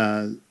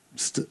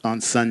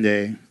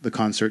Sunday. The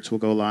concerts will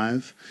go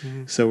live.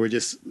 So we're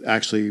just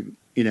actually,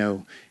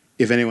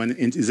 if anyone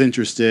is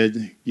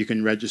interested, you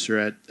can register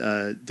at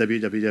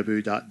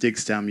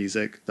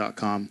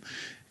www.diggstownmusic.com.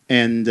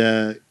 And,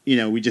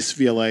 we just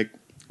feel like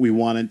we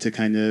wanted to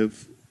kind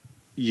of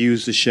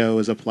use the show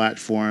as a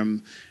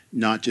platform,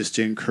 not just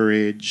to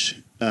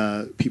encourage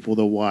people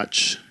to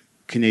watch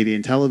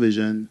Canadian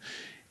television,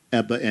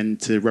 and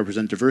to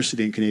represent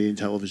diversity in Canadian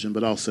television,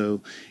 but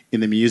also in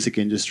the music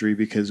industry,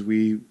 because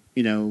we,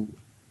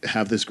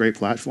 have this great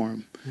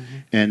platform.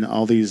 And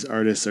all these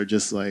artists are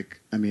just like,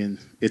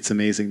 it's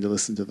amazing to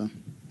listen to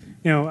them.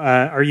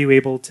 Are you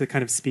able to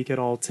kind of speak at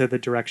all to the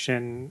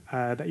direction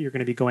that you're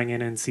going to be going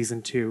in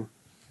season 2?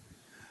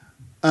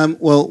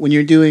 Well, when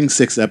you're doing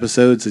 6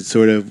 episodes, it's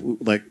sort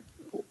of like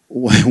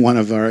one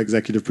of our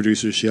executive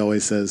producers, she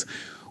always says,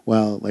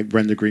 well, like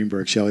Brenda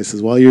Greenberg, she always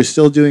says, well, you're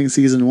still doing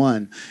season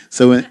 1.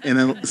 So in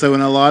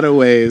a lot of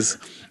ways,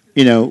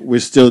 we're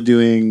still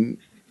doing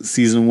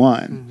season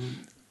 1.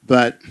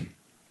 But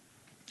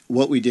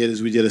what we did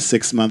is we did a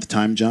 6-month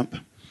time jump,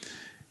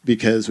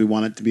 because we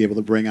wanted to be able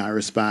to bring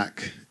Iris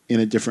back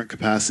in a different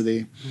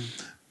capacity.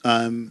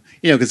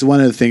 Because one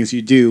of the things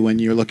you do when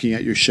you're looking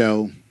at your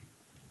show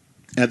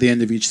at the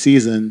end of each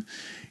season,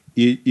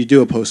 you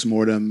do a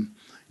postmortem.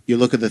 You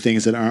look at the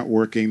things that aren't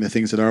working, the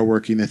things that are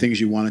working, the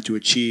things you wanted to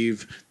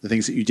achieve, the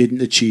things that you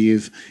didn't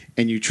achieve,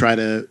 and you try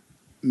to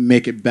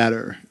make it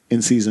better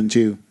in season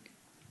 2.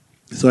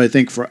 So I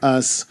think for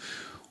us,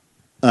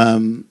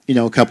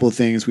 a couple of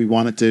things. We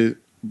wanted to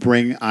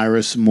bring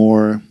Iris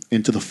more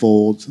into the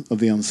fold of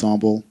the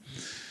ensemble.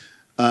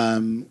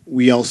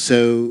 We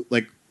also,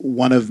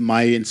 one of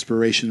my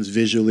inspirations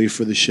visually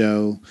for the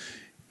show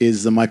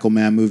is the Michael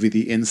Mann movie,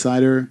 The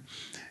Insider.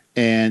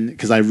 And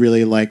because I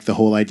really like the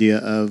whole idea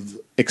of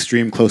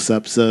extreme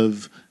close-ups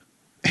of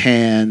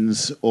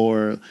hands,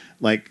 or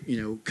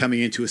coming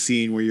into a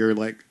scene where you're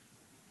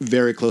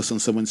very close on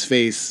someone's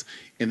face,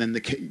 and then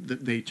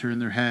they turn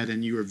their head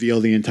and you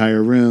reveal the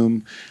entire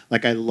room.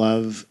 I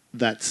love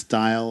that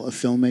style of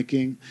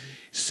filmmaking.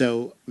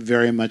 So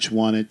very much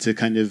wanted to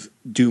kind of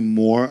do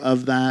more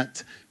of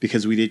that,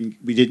 because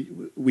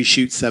we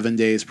shoot 7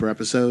 days per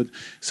episode,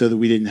 so that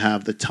we didn't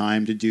have the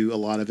time to do a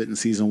lot of it in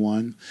season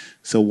 1.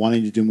 So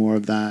wanting to do more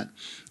of that.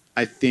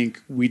 I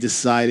think we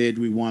decided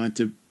we wanted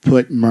to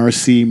put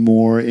Marcie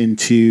more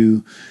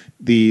into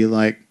the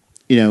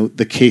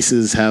the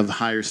cases have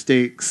higher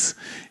stakes,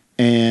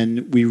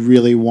 and we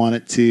really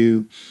wanted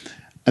to.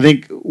 I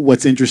think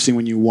what's interesting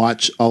when you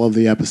watch all of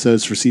the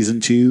episodes for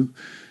season 2,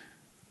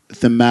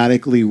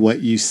 thematically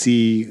what you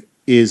see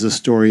is a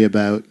story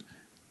about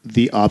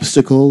the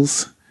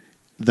obstacles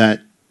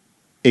that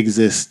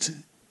exist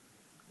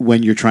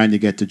when you're trying to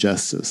get to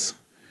justice,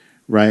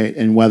 right?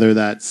 And whether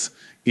that's,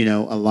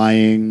 a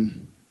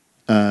lying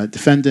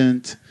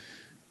defendant,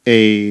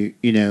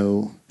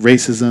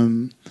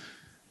 racism,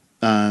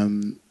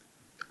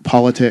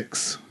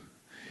 politics.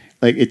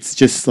 It's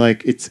just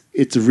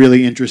it's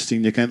really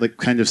interesting to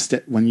kind of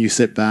when you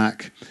sit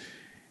back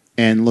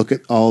and look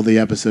at all the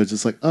episodes.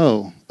 It's like,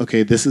 oh,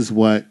 okay, these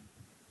are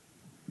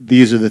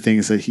the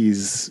things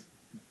that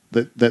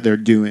that they're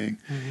doing,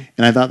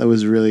 and I thought that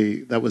was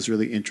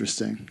really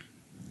interesting.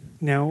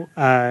 Now,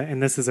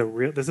 and this is a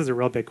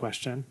real big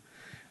question.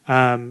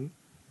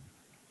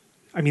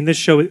 This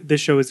show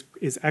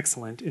is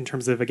excellent in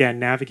terms of, again,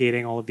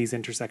 navigating all of these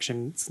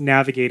intersections,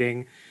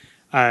 navigating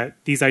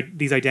these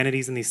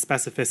identities and these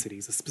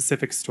specificities, a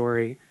specific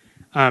story.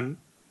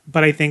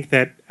 but I think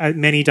that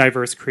many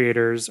diverse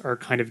creators are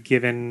kind of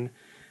given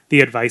the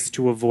advice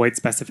to avoid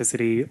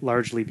specificity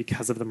largely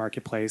because of the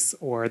marketplace,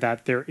 or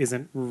that there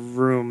isn't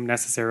room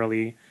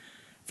necessarily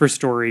for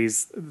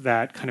stories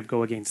that kind of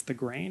go against the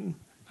grain.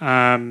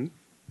 How,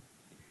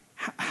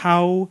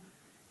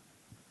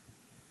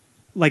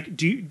 like,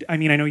 I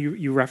mean, I know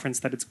you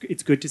referenced that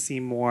it's good to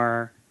see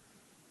more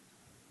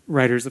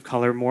writers of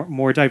color,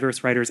 more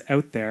diverse writers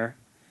out there.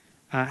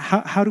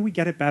 How do we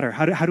get it better?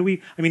 How do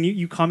we? I mean,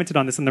 you commented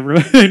on this in the.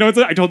 I know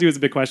I told you it was a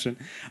big question,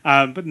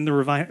 but in the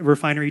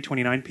Refinery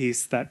 29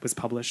 piece that was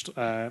published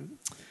a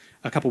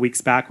couple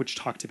weeks back, which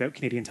talked about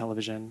Canadian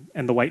television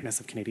and the whiteness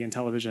of Canadian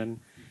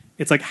television,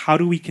 it's like, how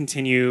do we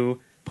continue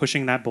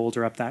pushing that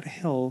boulder up that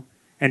hill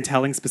and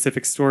telling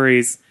specific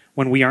stories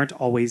when we aren't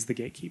always the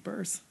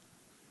gatekeepers?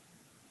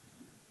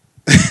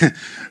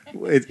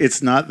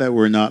 It's not that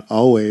we're not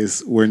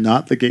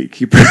the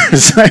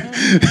gatekeepers.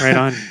 Right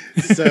on.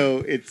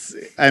 So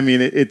I mean,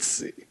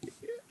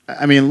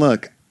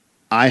 look,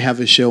 I have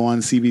a show on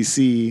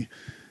CBC,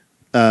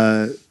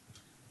 and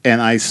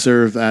I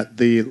serve at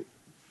the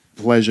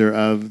pleasure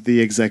of the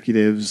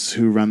executives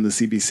who run the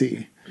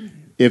CBC.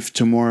 If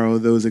tomorrow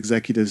those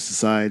executives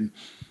decide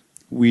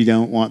we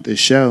don't want this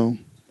show,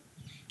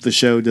 the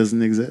show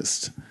doesn't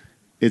exist.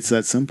 It's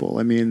that simple.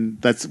 I mean,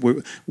 that's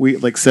we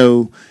like,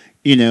 so,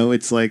 you know,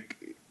 it's like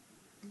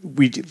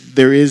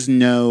there is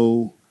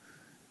no,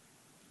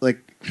 like,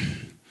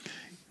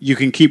 you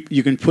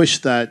can push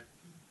that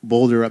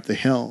boulder up the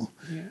hill,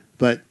 yeah.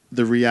 But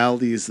the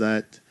reality is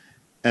that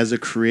as a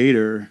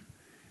creator,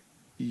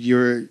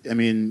 you're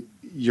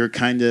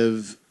kind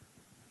of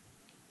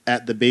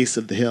at the base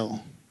of the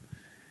hill,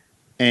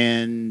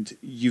 and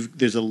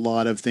there's a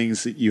lot of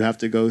things that you have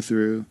to go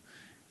through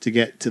to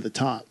get to the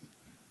top.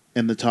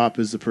 And the top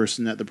is the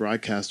person at the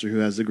broadcaster who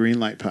has the green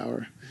light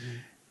power. Mm-hmm.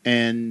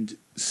 And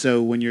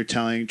so when you're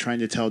trying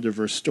to tell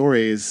diverse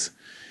stories,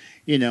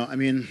 you know, I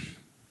mean,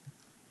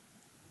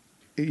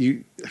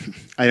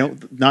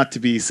 not to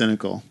be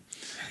cynical,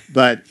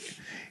 but,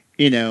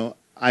 you know,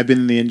 I've been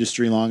in the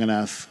industry long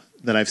enough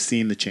that I've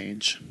seen the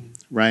change,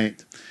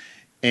 right?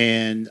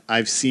 And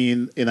I've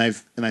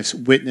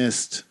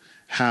witnessed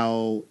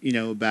how, you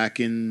know, back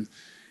in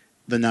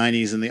the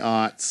 90s and the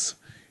aughts,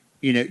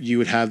 you know, you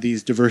would have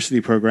these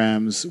diversity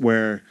programs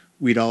where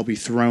we'd all be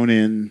thrown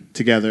in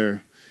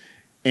together,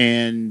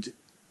 and,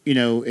 you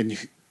know, and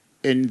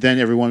then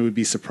everyone would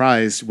be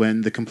surprised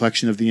when the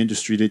complexion of the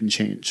industry didn't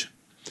change.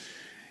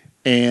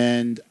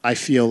 And I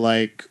feel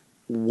like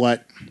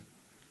what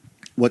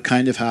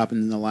kind of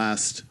happened in the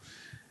last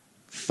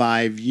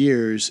 5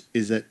 years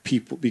is that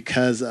people,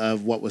 because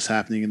of what was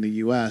happening in the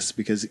U.S.,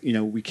 because, you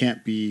know, we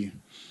can't be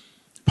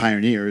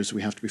pioneers,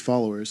 we have to be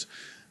followers.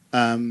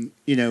 You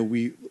know,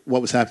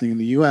 what was happening in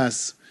the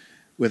U.S.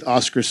 with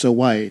Oscar So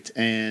White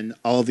and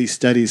all of these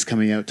studies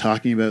coming out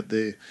talking about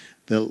the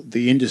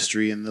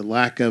industry and the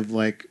lack of,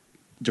 like,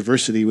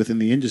 diversity within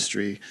the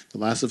industry,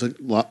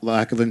 the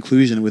lack of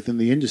inclusion within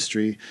the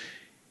industry.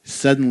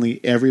 Suddenly,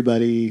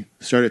 everybody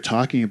started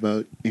talking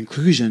about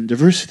inclusion,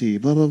 diversity,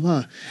 blah blah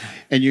blah,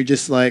 and you're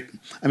just like,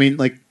 I mean,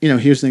 like, you know,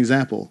 here's an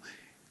example.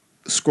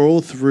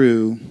 Scroll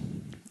through,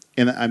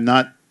 and I'm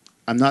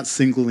not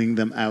singling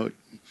them out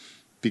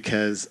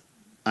because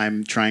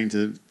I'm trying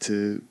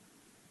to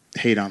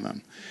hate on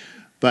them.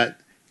 But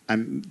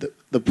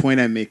the point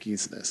I'm making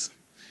is this.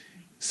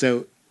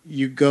 So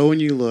you go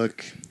and you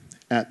look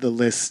at the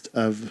list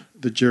of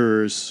the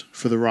jurors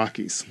for the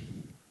Rockies.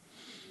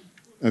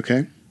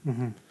 Okay?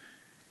 Mm-hmm.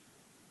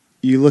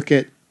 You look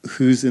at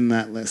who's in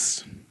that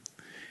list.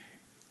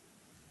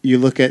 You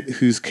look at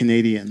who's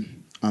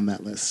Canadian on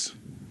that list.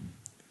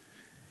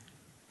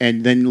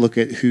 And then look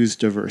at who's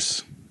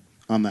diverse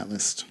on that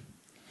list.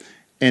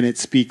 And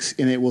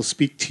it will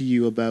speak to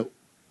you about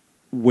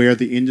where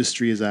the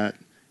industry is at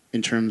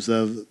in terms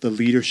of the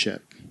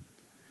leadership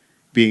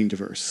being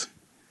diverse.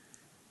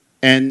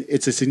 And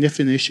it's a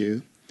significant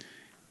issue,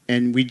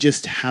 and we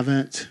just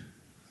haven't,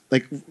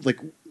 like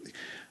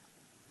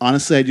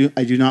honestly,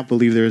 I do not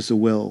believe there is a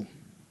will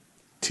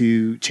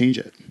to change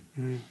it.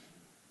 Mm.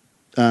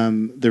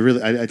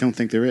 I don't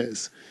think there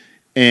is.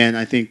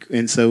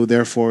 And so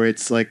therefore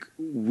it's like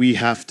we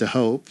have to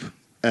hope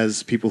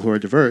as people who are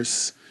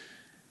diverse,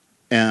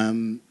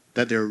 that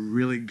there are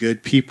really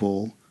good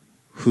people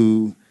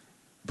who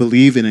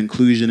believe in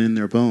inclusion in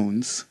their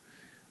bones,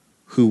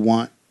 who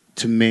want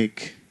to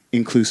make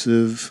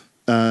inclusive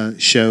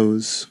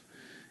shows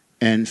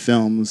and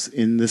films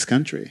in this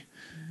country.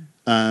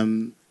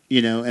 You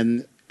know,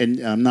 and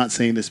I'm not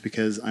saying this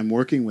because I'm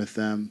working with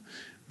them,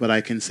 but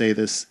I can say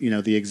this, you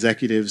know, the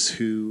executives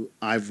who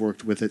I've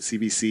worked with at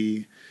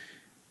CBC,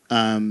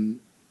 one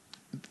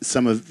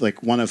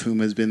of whom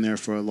has been there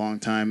for a long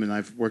time, and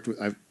I've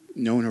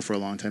known her for a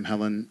long time,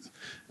 Helen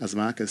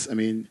Azamakis. I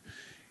mean,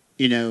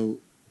 you know,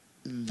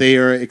 they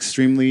are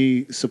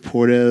extremely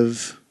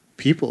supportive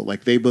people.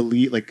 Like, they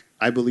believe, like,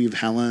 I believe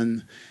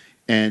Helen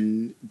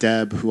and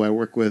Deb, who I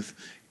work with,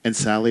 and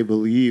Sally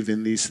believe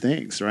in these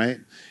things, right?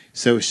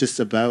 So it's just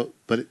about,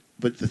 but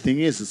the thing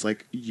is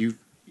like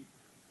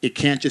it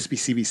can't just be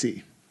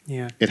CBC.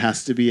 Yeah. It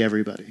has to be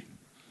everybody,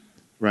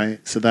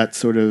 right? So that's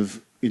sort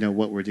of,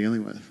 what we're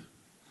dealing with.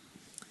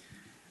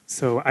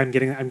 So I'm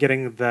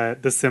getting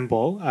the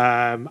symbol.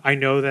 I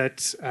know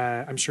that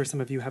I'm sure some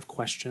of you have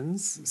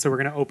questions. So we're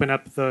going to open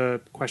up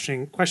the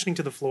questioning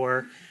to the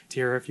floor to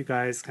hear if you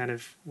guys kind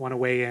of want to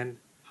weigh in.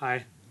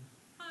 Hi.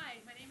 Hi,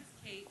 my name is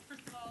Kate.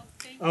 First of all,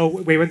 thank you. Oh,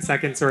 wait 1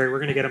 second. Sorry, we're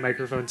going to get a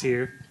microphone to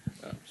you.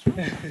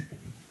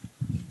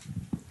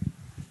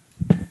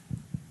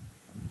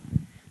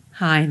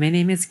 Hi, my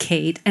name is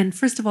Kate. And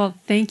first of all,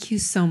 thank you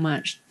so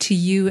much to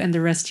you and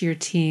the rest of your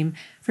team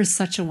for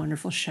such a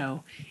wonderful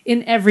show.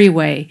 In every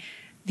way,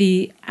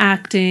 the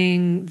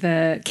acting,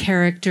 the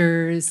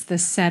characters, the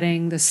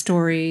setting, the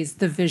stories,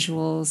 the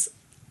visuals.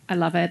 I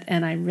love it.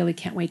 And I really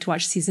can't wait to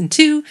watch season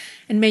 2.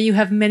 And may you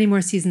have many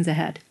more seasons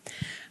ahead.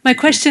 My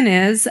question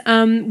is,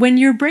 when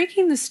you're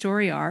breaking the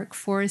story arc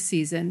for a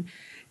season,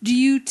 do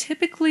you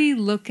typically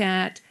look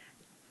at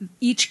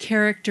each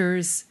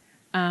character's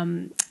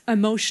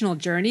emotional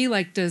journey?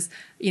 Like, does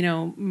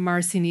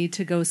Marcie need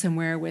to go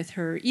somewhere with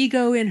her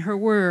ego in her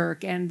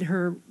work and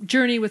her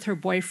journey with her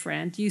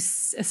boyfriend? Do you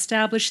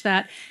establish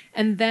that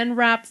and then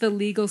wrap the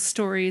legal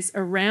stories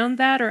around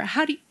that, or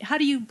how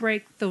do you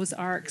break those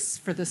arcs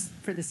for the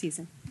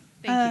season?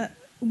 Thank you.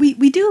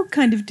 We do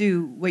kind of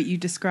do what you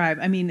describe.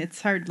 I mean,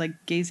 it's hard, like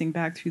gazing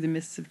back through the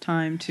mists of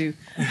time to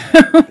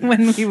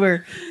when we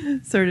were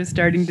sort of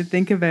starting to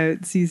think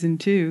about season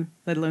 2,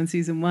 let alone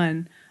season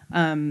 1.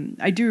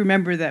 I do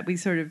remember that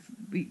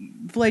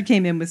Floyd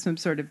came in with some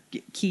sort of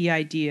key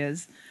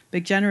ideas,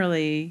 but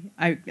generally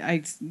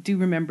I do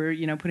remember,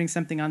 putting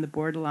something on the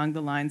board along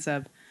the lines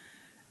of,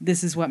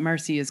 this is what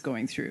Marcie is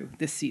going through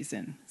this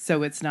season.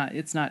 So it's not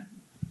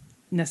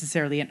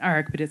necessarily an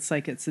arc, but it's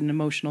an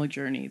emotional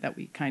journey that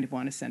we kind of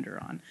want to send her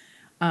on.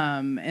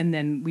 And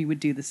then we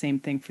would do the same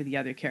thing for the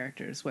other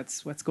characters.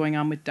 What's going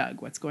on with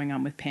Doug? What's going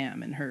on with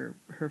Pam and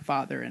her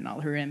father and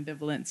all her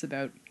ambivalence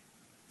about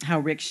how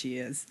rich she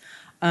is.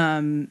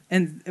 And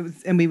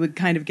we would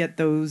kind of get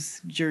those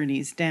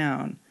journeys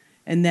down.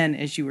 And then,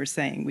 as you were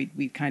saying,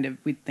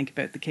 we'd think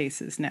about the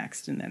cases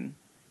next, and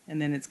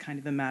then it's kind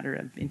of a matter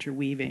of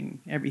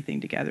interweaving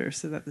everything together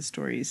so that the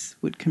stories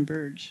would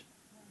converge.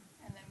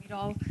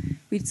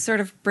 We'd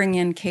sort of bring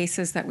in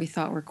cases that we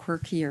thought were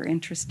quirky or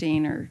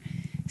interesting, or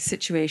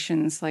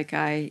situations. Like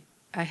I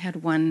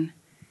had one,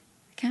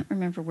 I can't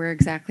remember where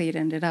exactly it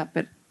ended up,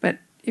 but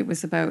it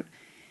was about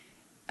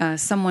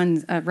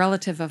a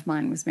relative of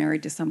mine was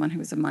married to someone who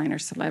was a minor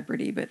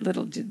celebrity, but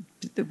little did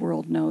the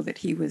world know that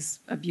he was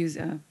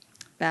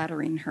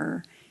battering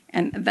her.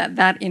 And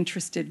that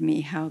interested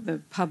me, how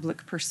the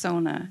public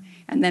persona,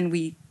 and then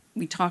we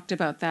talked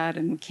about that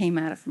and came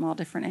at it from all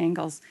different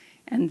angles.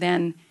 And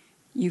then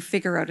you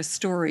figure out a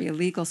story, a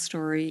legal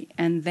story,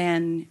 and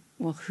then,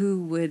 well,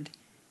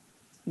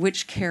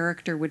 which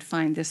character would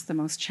find this the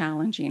most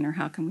challenging, or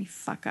how can we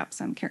fuck up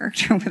some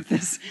character with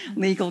this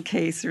legal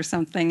case or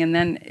something? And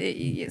then,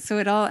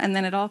 it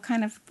all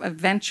kind of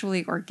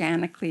eventually,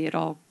 organically, it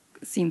all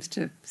seems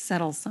to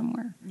settle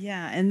somewhere.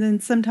 Yeah, and then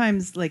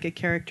sometimes like a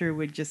character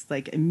would just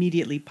like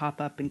immediately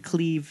pop up and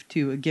cleave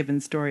to a given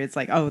story. It's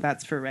like, oh,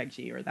 that's for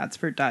Reggie or that's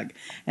for Doug.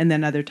 And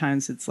then other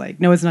times it's like,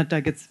 no, it's not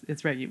Doug,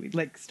 it's Reggie. We'd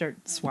like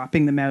start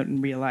swapping them out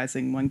and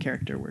realizing one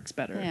character works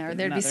better. Yeah, or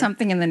there'd another. be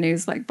something in the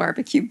news like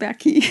Barbecue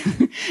Becky,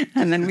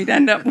 and then we'd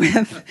end up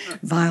with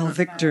Vile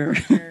Victor.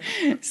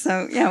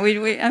 So yeah,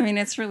 I mean,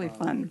 it's really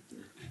fun.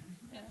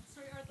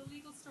 Sorry, are the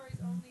legal stories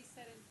only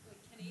set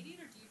in Canadian,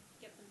 or do you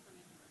get them from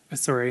anywhere?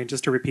 Sorry,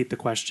 just to repeat the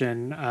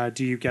question,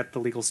 do you get the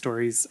legal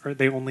stories? Are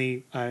they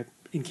only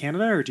in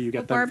Canada, or do you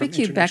get them from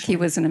Barbecue Becky internationally?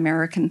 was an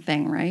American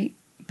thing, right?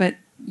 But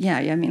yeah,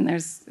 I mean,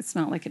 it's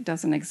not like it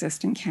doesn't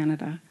exist in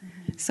Canada.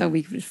 Mm-hmm. So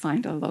we would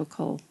find a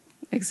local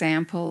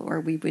example, or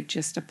we would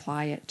just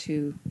apply it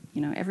to,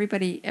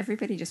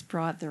 everybody just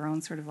brought their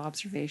own sort of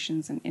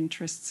observations and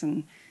interests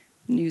and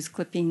news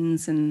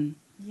clippings. And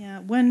yeah,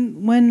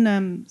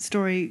 one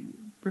story,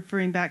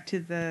 referring back to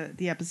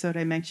the episode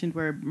I mentioned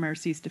where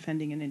Marcie's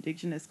defending an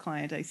Indigenous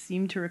client, I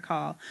seem to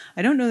recall,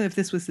 I don't know if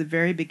this was the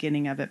very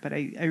beginning of it, but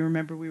I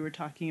remember we were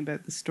talking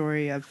about the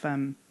story of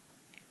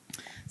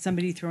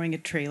somebody throwing a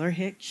trailer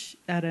hitch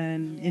at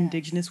an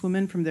Indigenous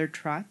woman from their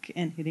truck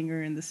and hitting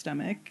her in the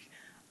stomach.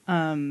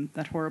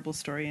 That horrible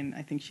story, and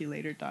I think she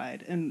later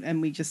died.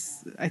 And we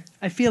just,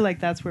 I feel like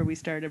that's where we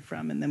started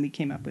from, and then we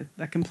came up with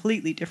a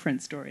completely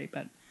different story,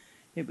 but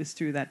it was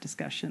through that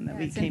discussion that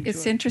we came to it.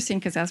 It's interesting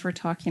because as we're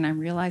talking, I'm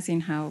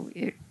realizing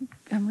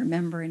I'm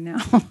remembering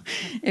now.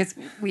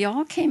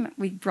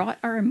 We brought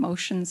our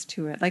emotions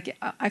to it. Like,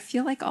 I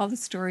feel like all the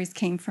stories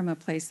came from a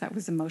place that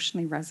was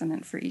emotionally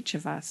resonant for each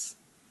of us.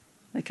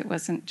 Like, it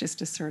wasn't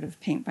just a sort of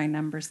paint by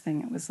numbers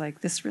thing. It was like,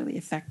 this really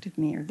affected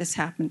me, or this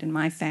happened in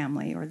my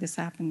family, or this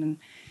happened and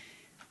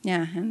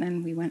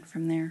then we went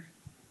from there.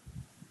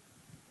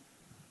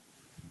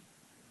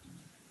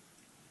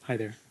 Hi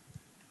there.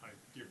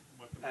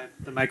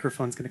 The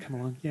microphone's going to come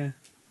along. Yeah.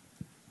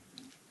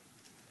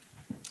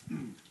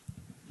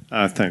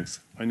 Thanks.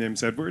 My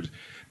name's Edward,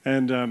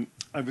 and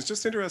I was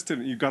just interested.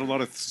 You've got a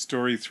lot of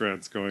story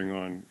threads going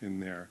on in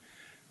there,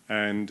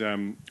 And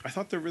I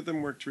thought the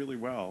rhythm worked really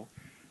well.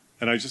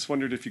 And I just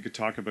wondered if you could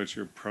talk about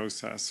your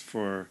process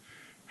for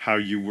how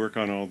you work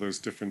on all those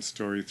different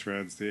story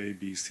threads, the A,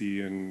 B,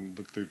 C, and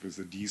looked like there was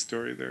a D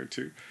story there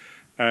too,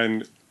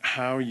 and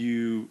how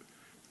you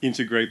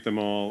integrate them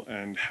all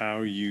and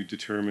how you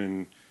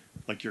determine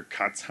like your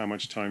cuts, how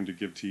much time to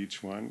give to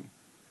each one.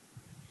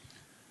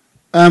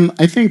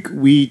 I think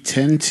we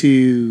tend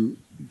to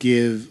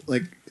give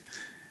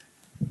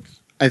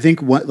I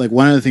think one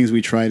of the things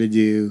we try to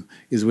do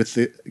is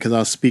because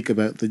I'll speak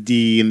about the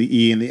D and the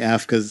E and the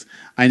F, because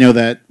I know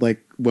that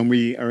like when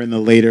we are in the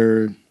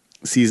later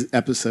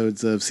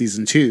episodes of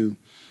season 2,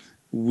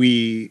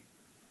 we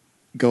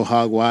go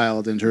hog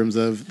wild in terms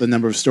of the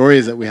number of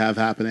stories that we have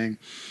happening.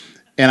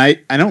 And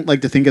I don't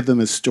like to think of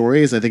them as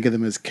stories. I think of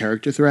them as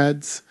character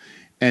threads.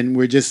 And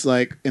we're just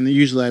and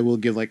usually I will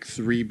give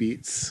 3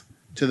 beats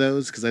to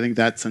those because I think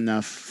that's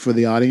enough for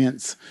the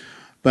audience.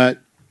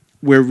 But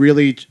we're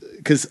really,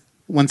 because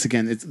once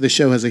again, the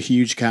show has a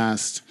huge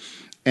cast,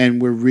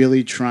 and we're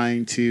really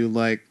trying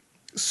to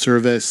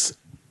service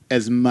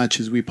as much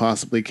as we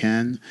possibly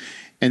can.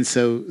 And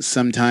so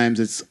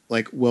sometimes it's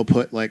we'll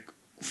put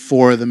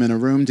 4 of them in a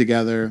room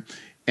together,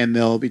 and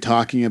they'll be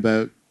talking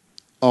about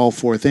all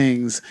 4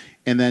 things,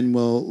 and then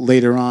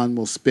later on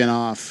we'll spin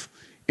off,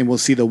 and we'll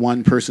see the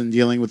one person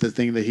dealing with the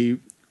thing that he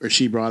or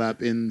she brought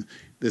up in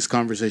this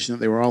conversation that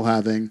they were all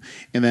having,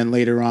 and then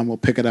later on we'll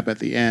pick it up at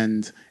the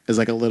end as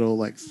a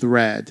little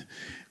thread.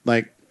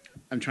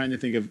 I'm trying to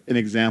think of an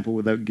example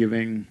without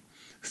giving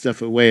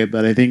stuff away,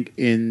 but I think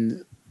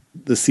in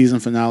the season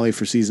finale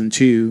for season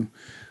 2,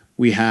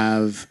 we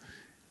have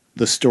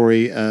the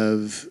story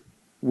of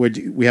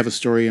we have a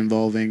story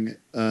involving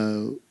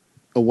a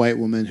white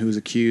woman who is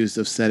accused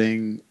of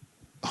setting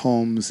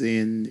homes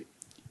in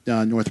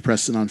North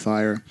Preston on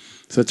fire.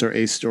 So that's our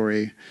A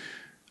story.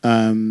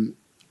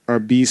 Our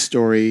B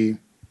story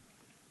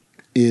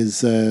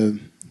is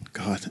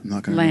God, I'm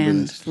not going to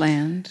remember this.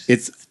 Land.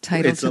 It's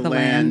title to the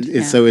land.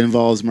 Yeah. So it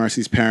involves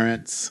Marcie's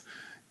parents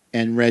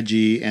and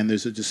Reggie, and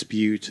there's a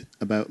dispute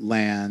about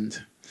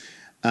land.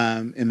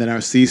 And then our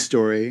C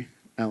story,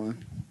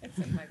 Ellen. It's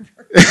in my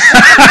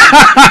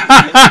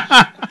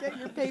Get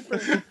your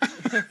paper.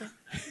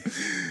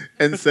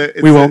 And so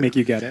we won't make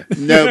you get it.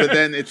 No, but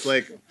then it's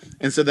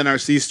and so then our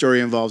C story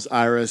involves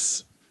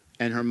Iris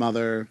and her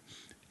mother,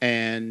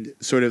 and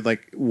sort of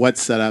what's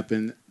set up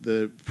in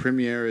the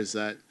premiere is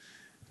that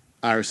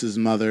Iris's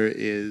mother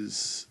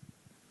is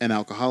an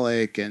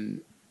alcoholic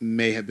and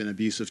may have been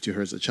abusive to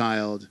her as a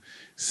child.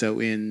 So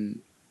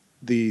in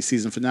the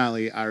season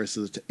finale, Iris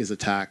is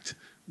attacked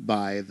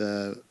by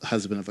the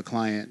husband of a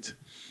client.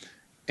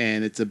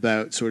 And it's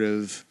about sort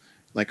of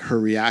her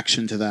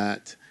reaction to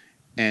that,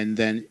 and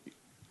then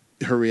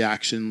her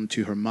reaction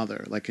to her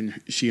mother,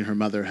 she and her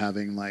mother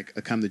having a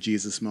come to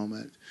Jesus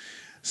moment.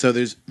 So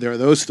there are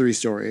those 3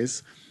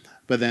 stories,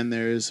 but then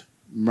there's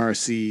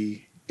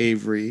Marcie,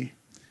 Avery,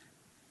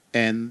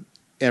 and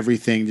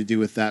everything to do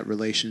with that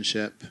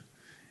relationship.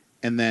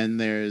 And then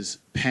there's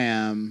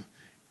Pam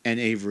and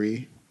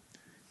Avery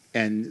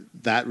and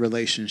that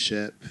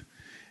relationship.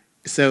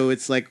 So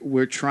it's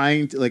we're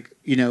trying to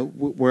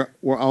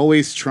we're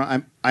always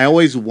trying. I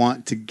always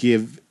want to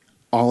give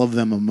all of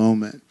them a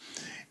moment,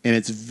 and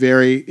it's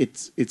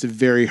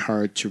very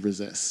hard to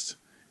resist,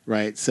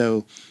 right?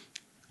 So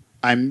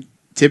I'm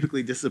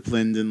typically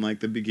disciplined in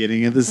the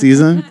beginning of the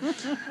season,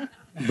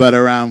 but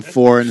around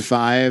 4 and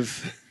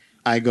 5.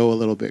 I go a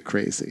little bit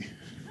crazy.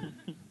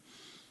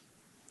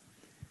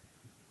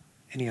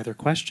 Any other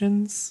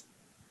questions?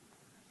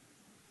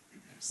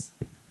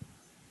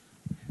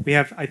 We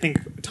have, I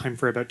think, time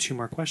for about 2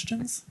 more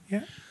questions.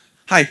 Yeah.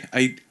 Hi.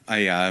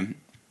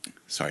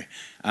 Sorry.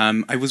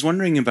 I was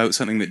wondering about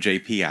something that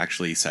JP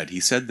actually said. He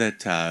said that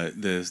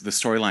the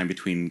storyline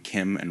between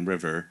Kim and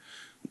River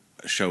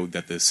showed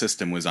that the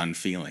system was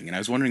unfeeling, and I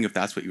was wondering if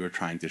that's what you were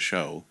trying to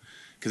show,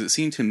 because it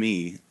seemed to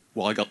me.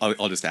 Well,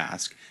 I'll just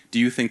ask. Do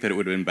you think that it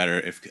would have been better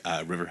if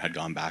River had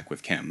gone back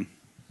with Kim?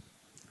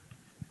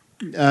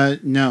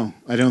 No,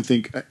 I don't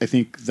think. I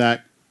think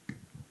that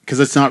because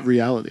it's not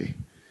reality.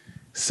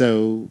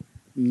 So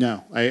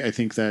no, I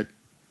think that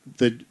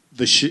the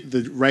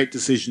right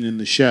decision in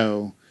the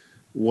show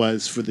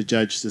was for the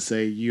judge to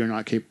say you're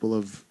not capable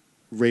of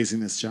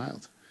raising this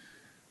child.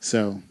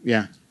 So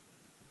yeah.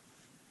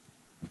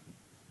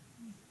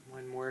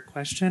 One more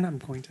question. I'm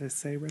going to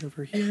say right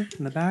over here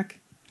in the back.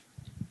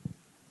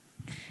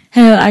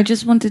 Hello, I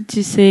just wanted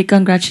to say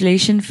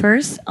congratulations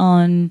first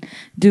on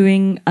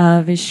doing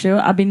this show.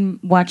 I've been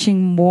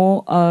watching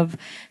more of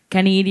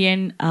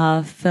Canadian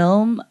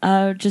film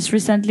just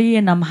recently,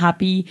 and I'm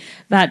happy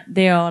that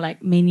there are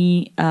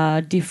many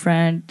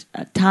different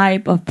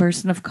type of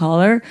person of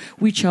color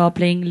which are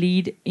playing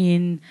lead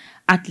in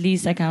at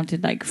least I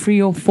counted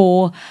 3 or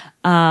 4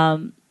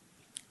 CBC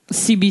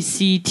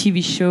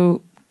TV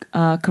show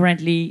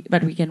currently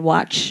that we can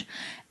watch.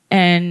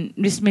 And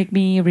this makes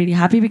me really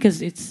happy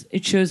because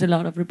it shows a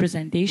lot of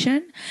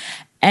representation.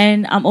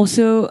 And I'm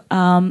also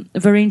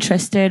very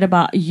interested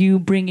about you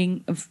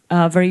bringing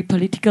very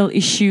political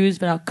issues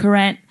that are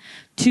current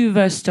to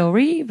the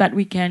story that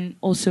we can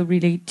also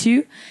relate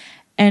to.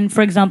 And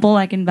for example,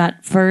 like in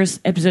that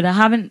first episode, I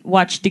haven't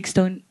watched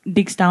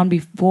Diggstown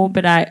before,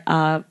 but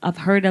I've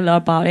heard a lot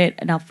about it,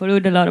 and I've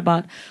followed a lot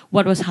about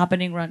what was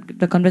happening around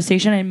the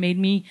conversation, and it made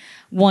me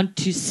want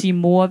to see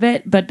more of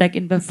it. But like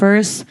in the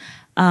first,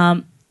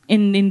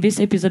 in this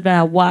episode that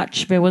I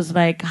watched, there was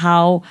like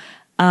how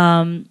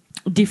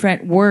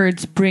different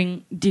words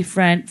bring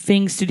different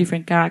things to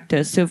different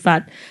characters. So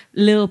that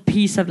little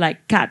piece of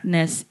like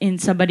catness in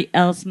somebody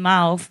else's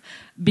mouth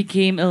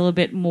became a little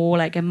bit more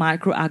like a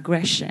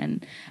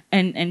microaggression,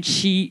 and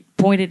she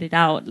pointed it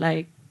out,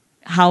 like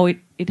how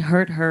it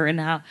hurt her,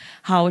 and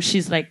how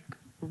she's like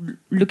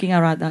looking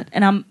around that.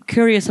 And I'm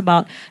curious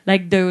about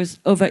like those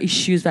other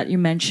issues that you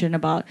mentioned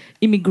about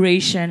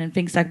immigration and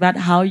things like that,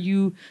 how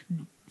you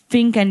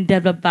think and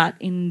develop that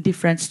in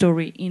different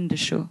story in the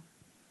show.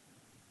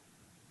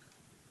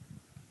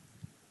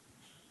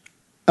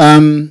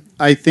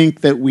 I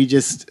think that we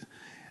just,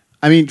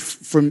 I mean,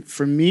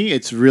 for me,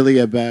 it's really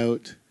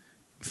about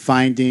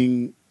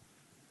finding,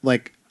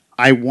 like,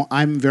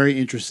 I'm very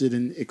interested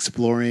in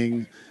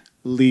exploring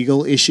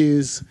legal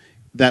issues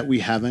that we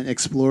haven't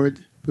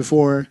explored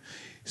before.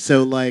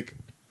 So, like,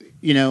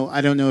 you know,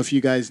 I don't know if you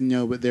guys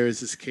know, but there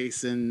is this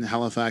case in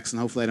Halifax, and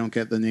hopefully I don't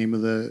get the name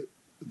of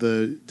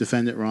the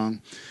defendant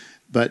wrong,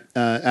 but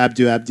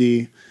Abdu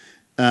Abdi,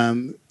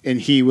 and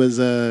he was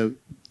a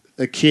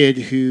kid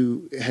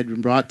who had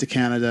been brought to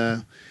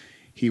Canada.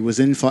 He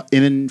was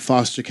in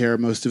foster care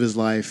most of his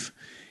life.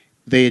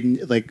 They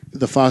had, like,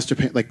 the foster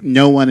parent, like,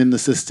 no one in the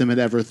system had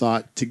ever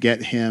thought to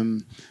get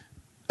him,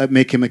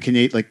 make him a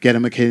Canadian, like, get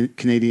him a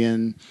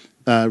Canadian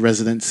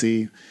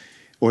residency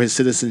or his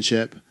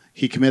citizenship.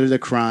 He committed a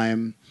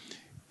crime.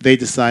 They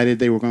decided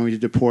they were going to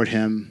deport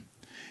him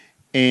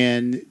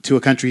and to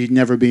a country he'd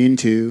never been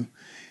to.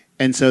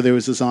 And so there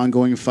was this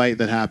ongoing fight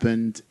that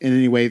happened. And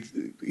anyway,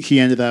 he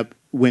ended up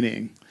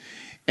winning.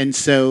 And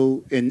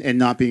so, and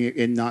not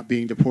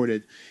being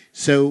deported.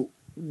 So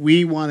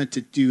we wanted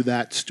to do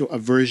that a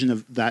version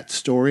of that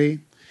story.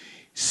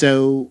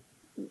 So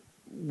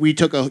we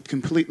took a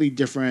completely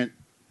different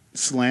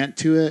slant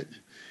to it,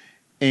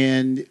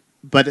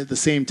 but at the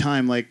same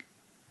time, like,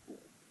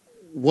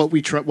 what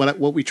we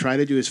try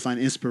to do is find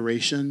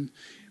inspiration,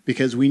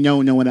 because we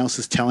know no one else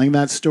is telling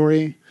that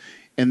story,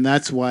 and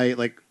that's why,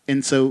 like,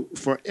 and so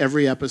for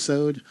every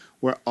episode,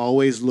 we're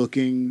always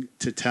looking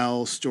to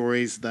tell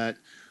stories that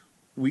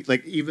we,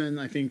 like, even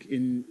I think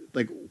in,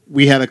 like,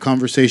 we had a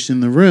conversation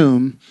in the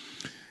room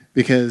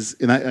because,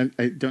 and I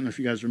don't know if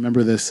you guys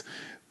remember this,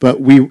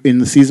 but we, in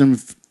the season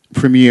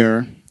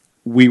premiere,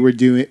 we were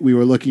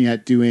looking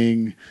at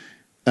doing,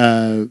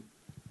 I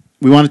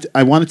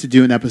wanted to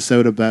do an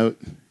episode about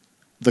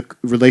the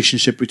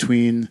relationship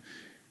between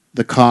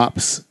the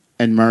cops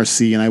and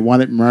Marcie, and I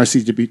wanted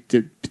Marcie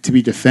to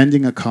be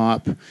defending a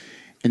cop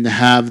and to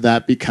have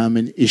that become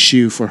an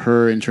issue for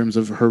her in terms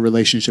of her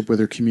relationship with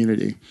her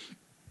community.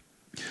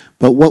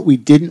 But what we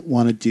didn't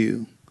want to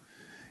do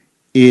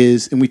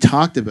is, and we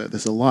talked about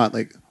this a lot,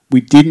 like,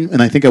 we didn't,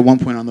 and I think at one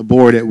point on the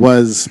board it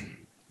was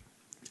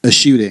a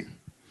shooting.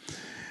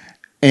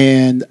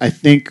 And I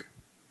think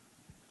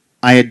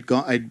I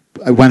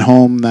went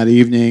home that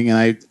evening,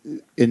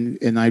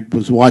 and I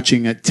was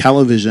watching a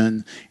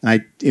television,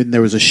 and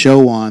there was a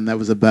show on that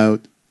was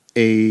about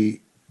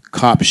a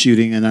cop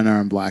shooting an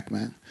unarmed black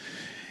man.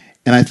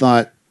 And I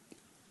thought,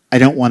 I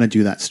don't want to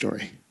do that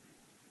story.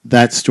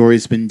 That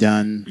story's been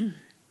done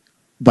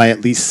by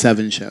at least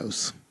 7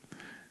 shows.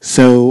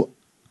 So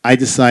I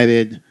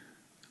decided,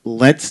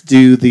 let's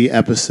do the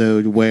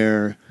episode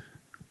where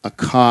a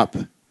cop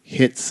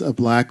hits a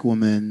black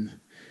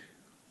woman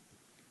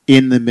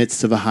in the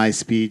midst of a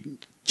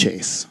high-speed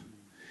chase.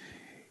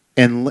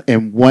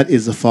 And what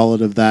is the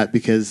fallout of that?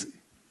 Because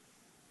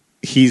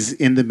he's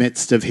in the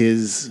midst of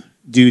his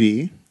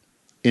duty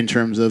in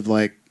terms of,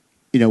 like,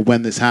 you know,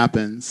 when this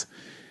happens.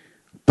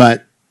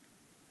 But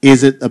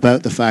is it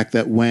about the fact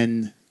that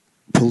when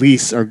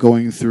police are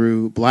going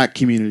through black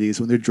communities,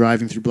 when they're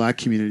driving through black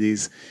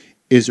communities,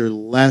 are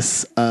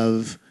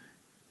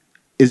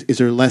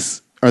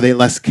they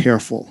less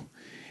careful?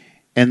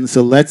 And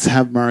so let's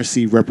have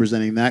Marcie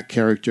representing that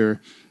character,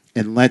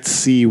 and let's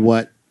see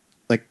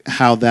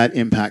how that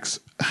impacts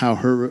how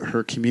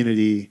her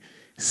community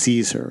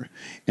sees her.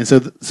 And so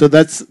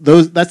that's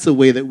the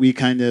way that we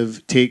kind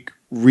of take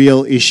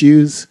real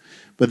issues,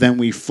 but then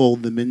we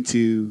fold them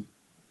into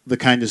the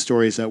kind of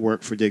stories that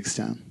work for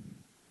Diggstown.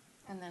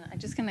 And then I'm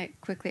just going to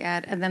quickly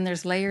add, and then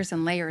there's layers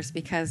and layers,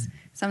 because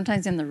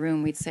sometimes in the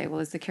room we'd say, well,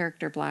 is the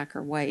character black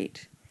or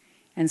white?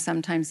 And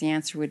sometimes the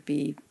answer would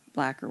be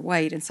black or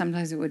white, and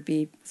sometimes it would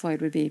be, Floyd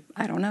would be,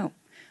 I don't know,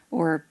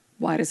 or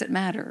why does it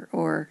matter?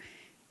 Or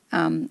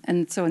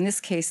and so in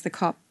this case, the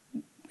cop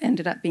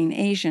ended up being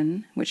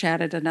Asian, which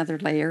added another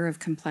layer of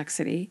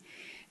complexity.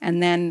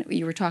 And then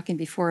you were talking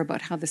before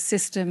about how the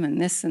system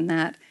and this and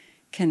that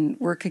can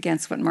work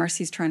against what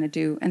Marcie's trying to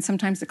do, and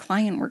sometimes the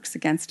client works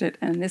against it,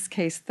 and in this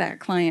case that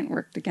client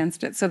worked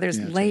against it. So there's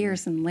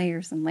layers and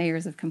layers and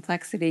layers of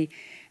complexity,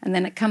 and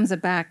then it comes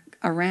back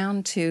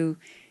around to,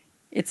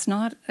 it's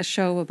not a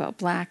show about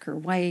black or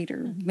white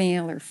or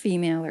male or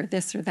female or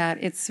this or that.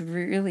 It's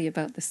really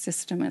about the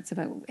system. It's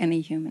about any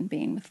human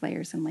being with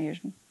layers and layers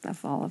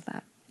of all of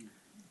that.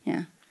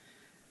 Yeah.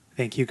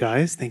 Thank you,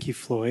 guys. Thank you,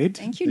 Floyd.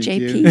 Thank you,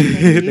 Thank JP. you. Thank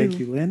you. Thank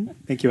you, Lynn.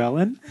 Thank you,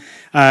 Ellen.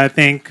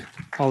 Thank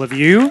all of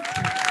you.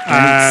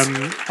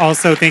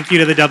 Also, thank you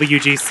to the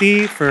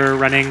WGC for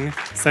running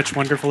such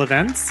wonderful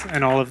events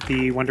and all of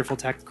the wonderful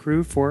tech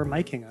crew for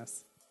miking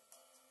us.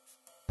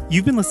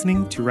 You've been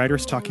listening to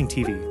Writers Talking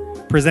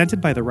TV, presented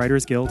by the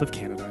Writers Guild of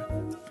Canada.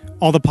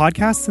 All the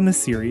podcasts in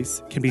this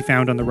series can be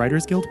found on the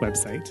Writers Guild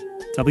website,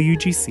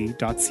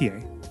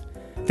 wgc.ca.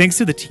 Thanks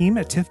to the team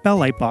at Tiff Bell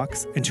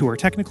Lightbox and to our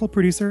technical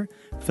producer,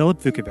 Philip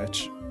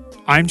Vukovic.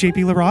 I'm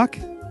JP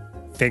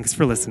LaRock. Thanks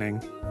for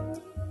listening.